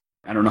worth it.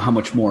 I don't know how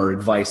much more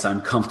advice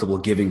I'm comfortable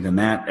giving than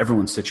that.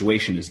 Everyone's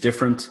situation is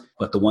different,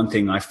 but the one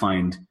thing I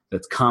find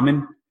that's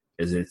common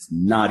is it's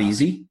not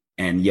easy,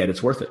 and yet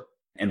it's worth it.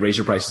 And raise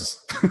your prices.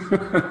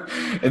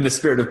 In the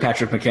spirit of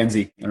Patrick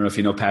McKenzie, I don't know if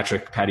you know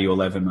Patrick, Patio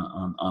 11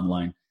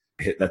 online.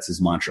 That's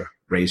his mantra.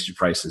 Raise your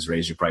prices,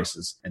 raise your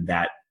prices. And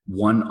that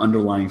one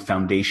underlying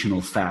foundational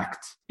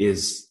fact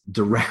is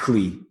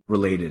directly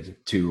related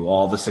to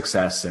all the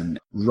success and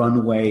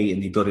runway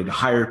and the ability to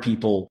hire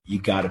people. You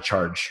got to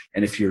charge.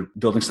 And if you're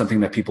building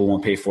something that people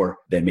won't pay for,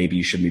 then maybe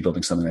you shouldn't be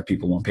building something that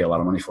people won't pay a lot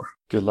of money for.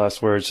 Good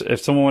last words.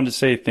 If someone wanted to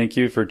say thank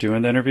you for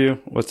doing the interview,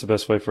 what's the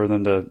best way for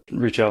them to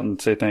reach out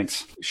and say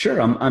thanks? Sure.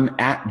 I'm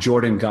at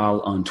Jordan Gal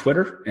on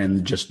Twitter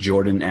and just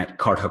Jordan at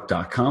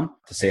carthook.com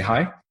to say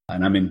hi.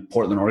 And I'm in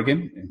Portland,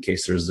 Oregon, in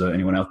case there's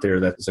anyone out there.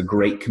 That's a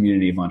great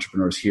community of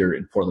entrepreneurs here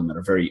in Portland that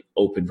are very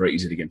open, very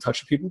easy to get in touch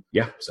with people.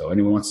 Yeah, so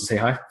anyone wants to say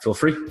hi, feel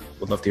free.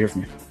 Would love to hear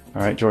from you.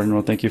 All right, Jordan.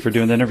 Well, thank you for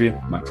doing the interview.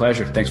 My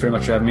pleasure. Thanks very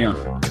much for having me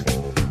on.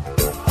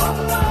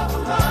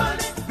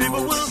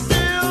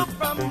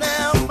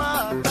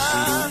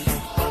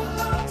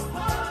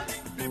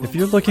 If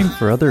you're looking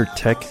for other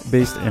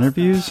tech-based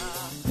interviews,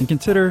 then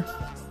consider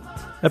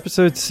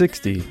episode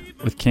 60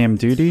 with Cam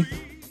Duty,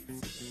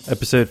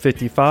 episode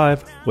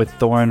 55 with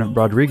Thorne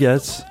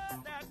Rodriguez,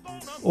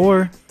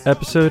 or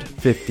episode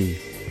 50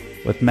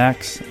 with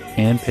Max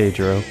and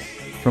Pedro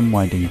from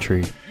Winding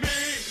Tree.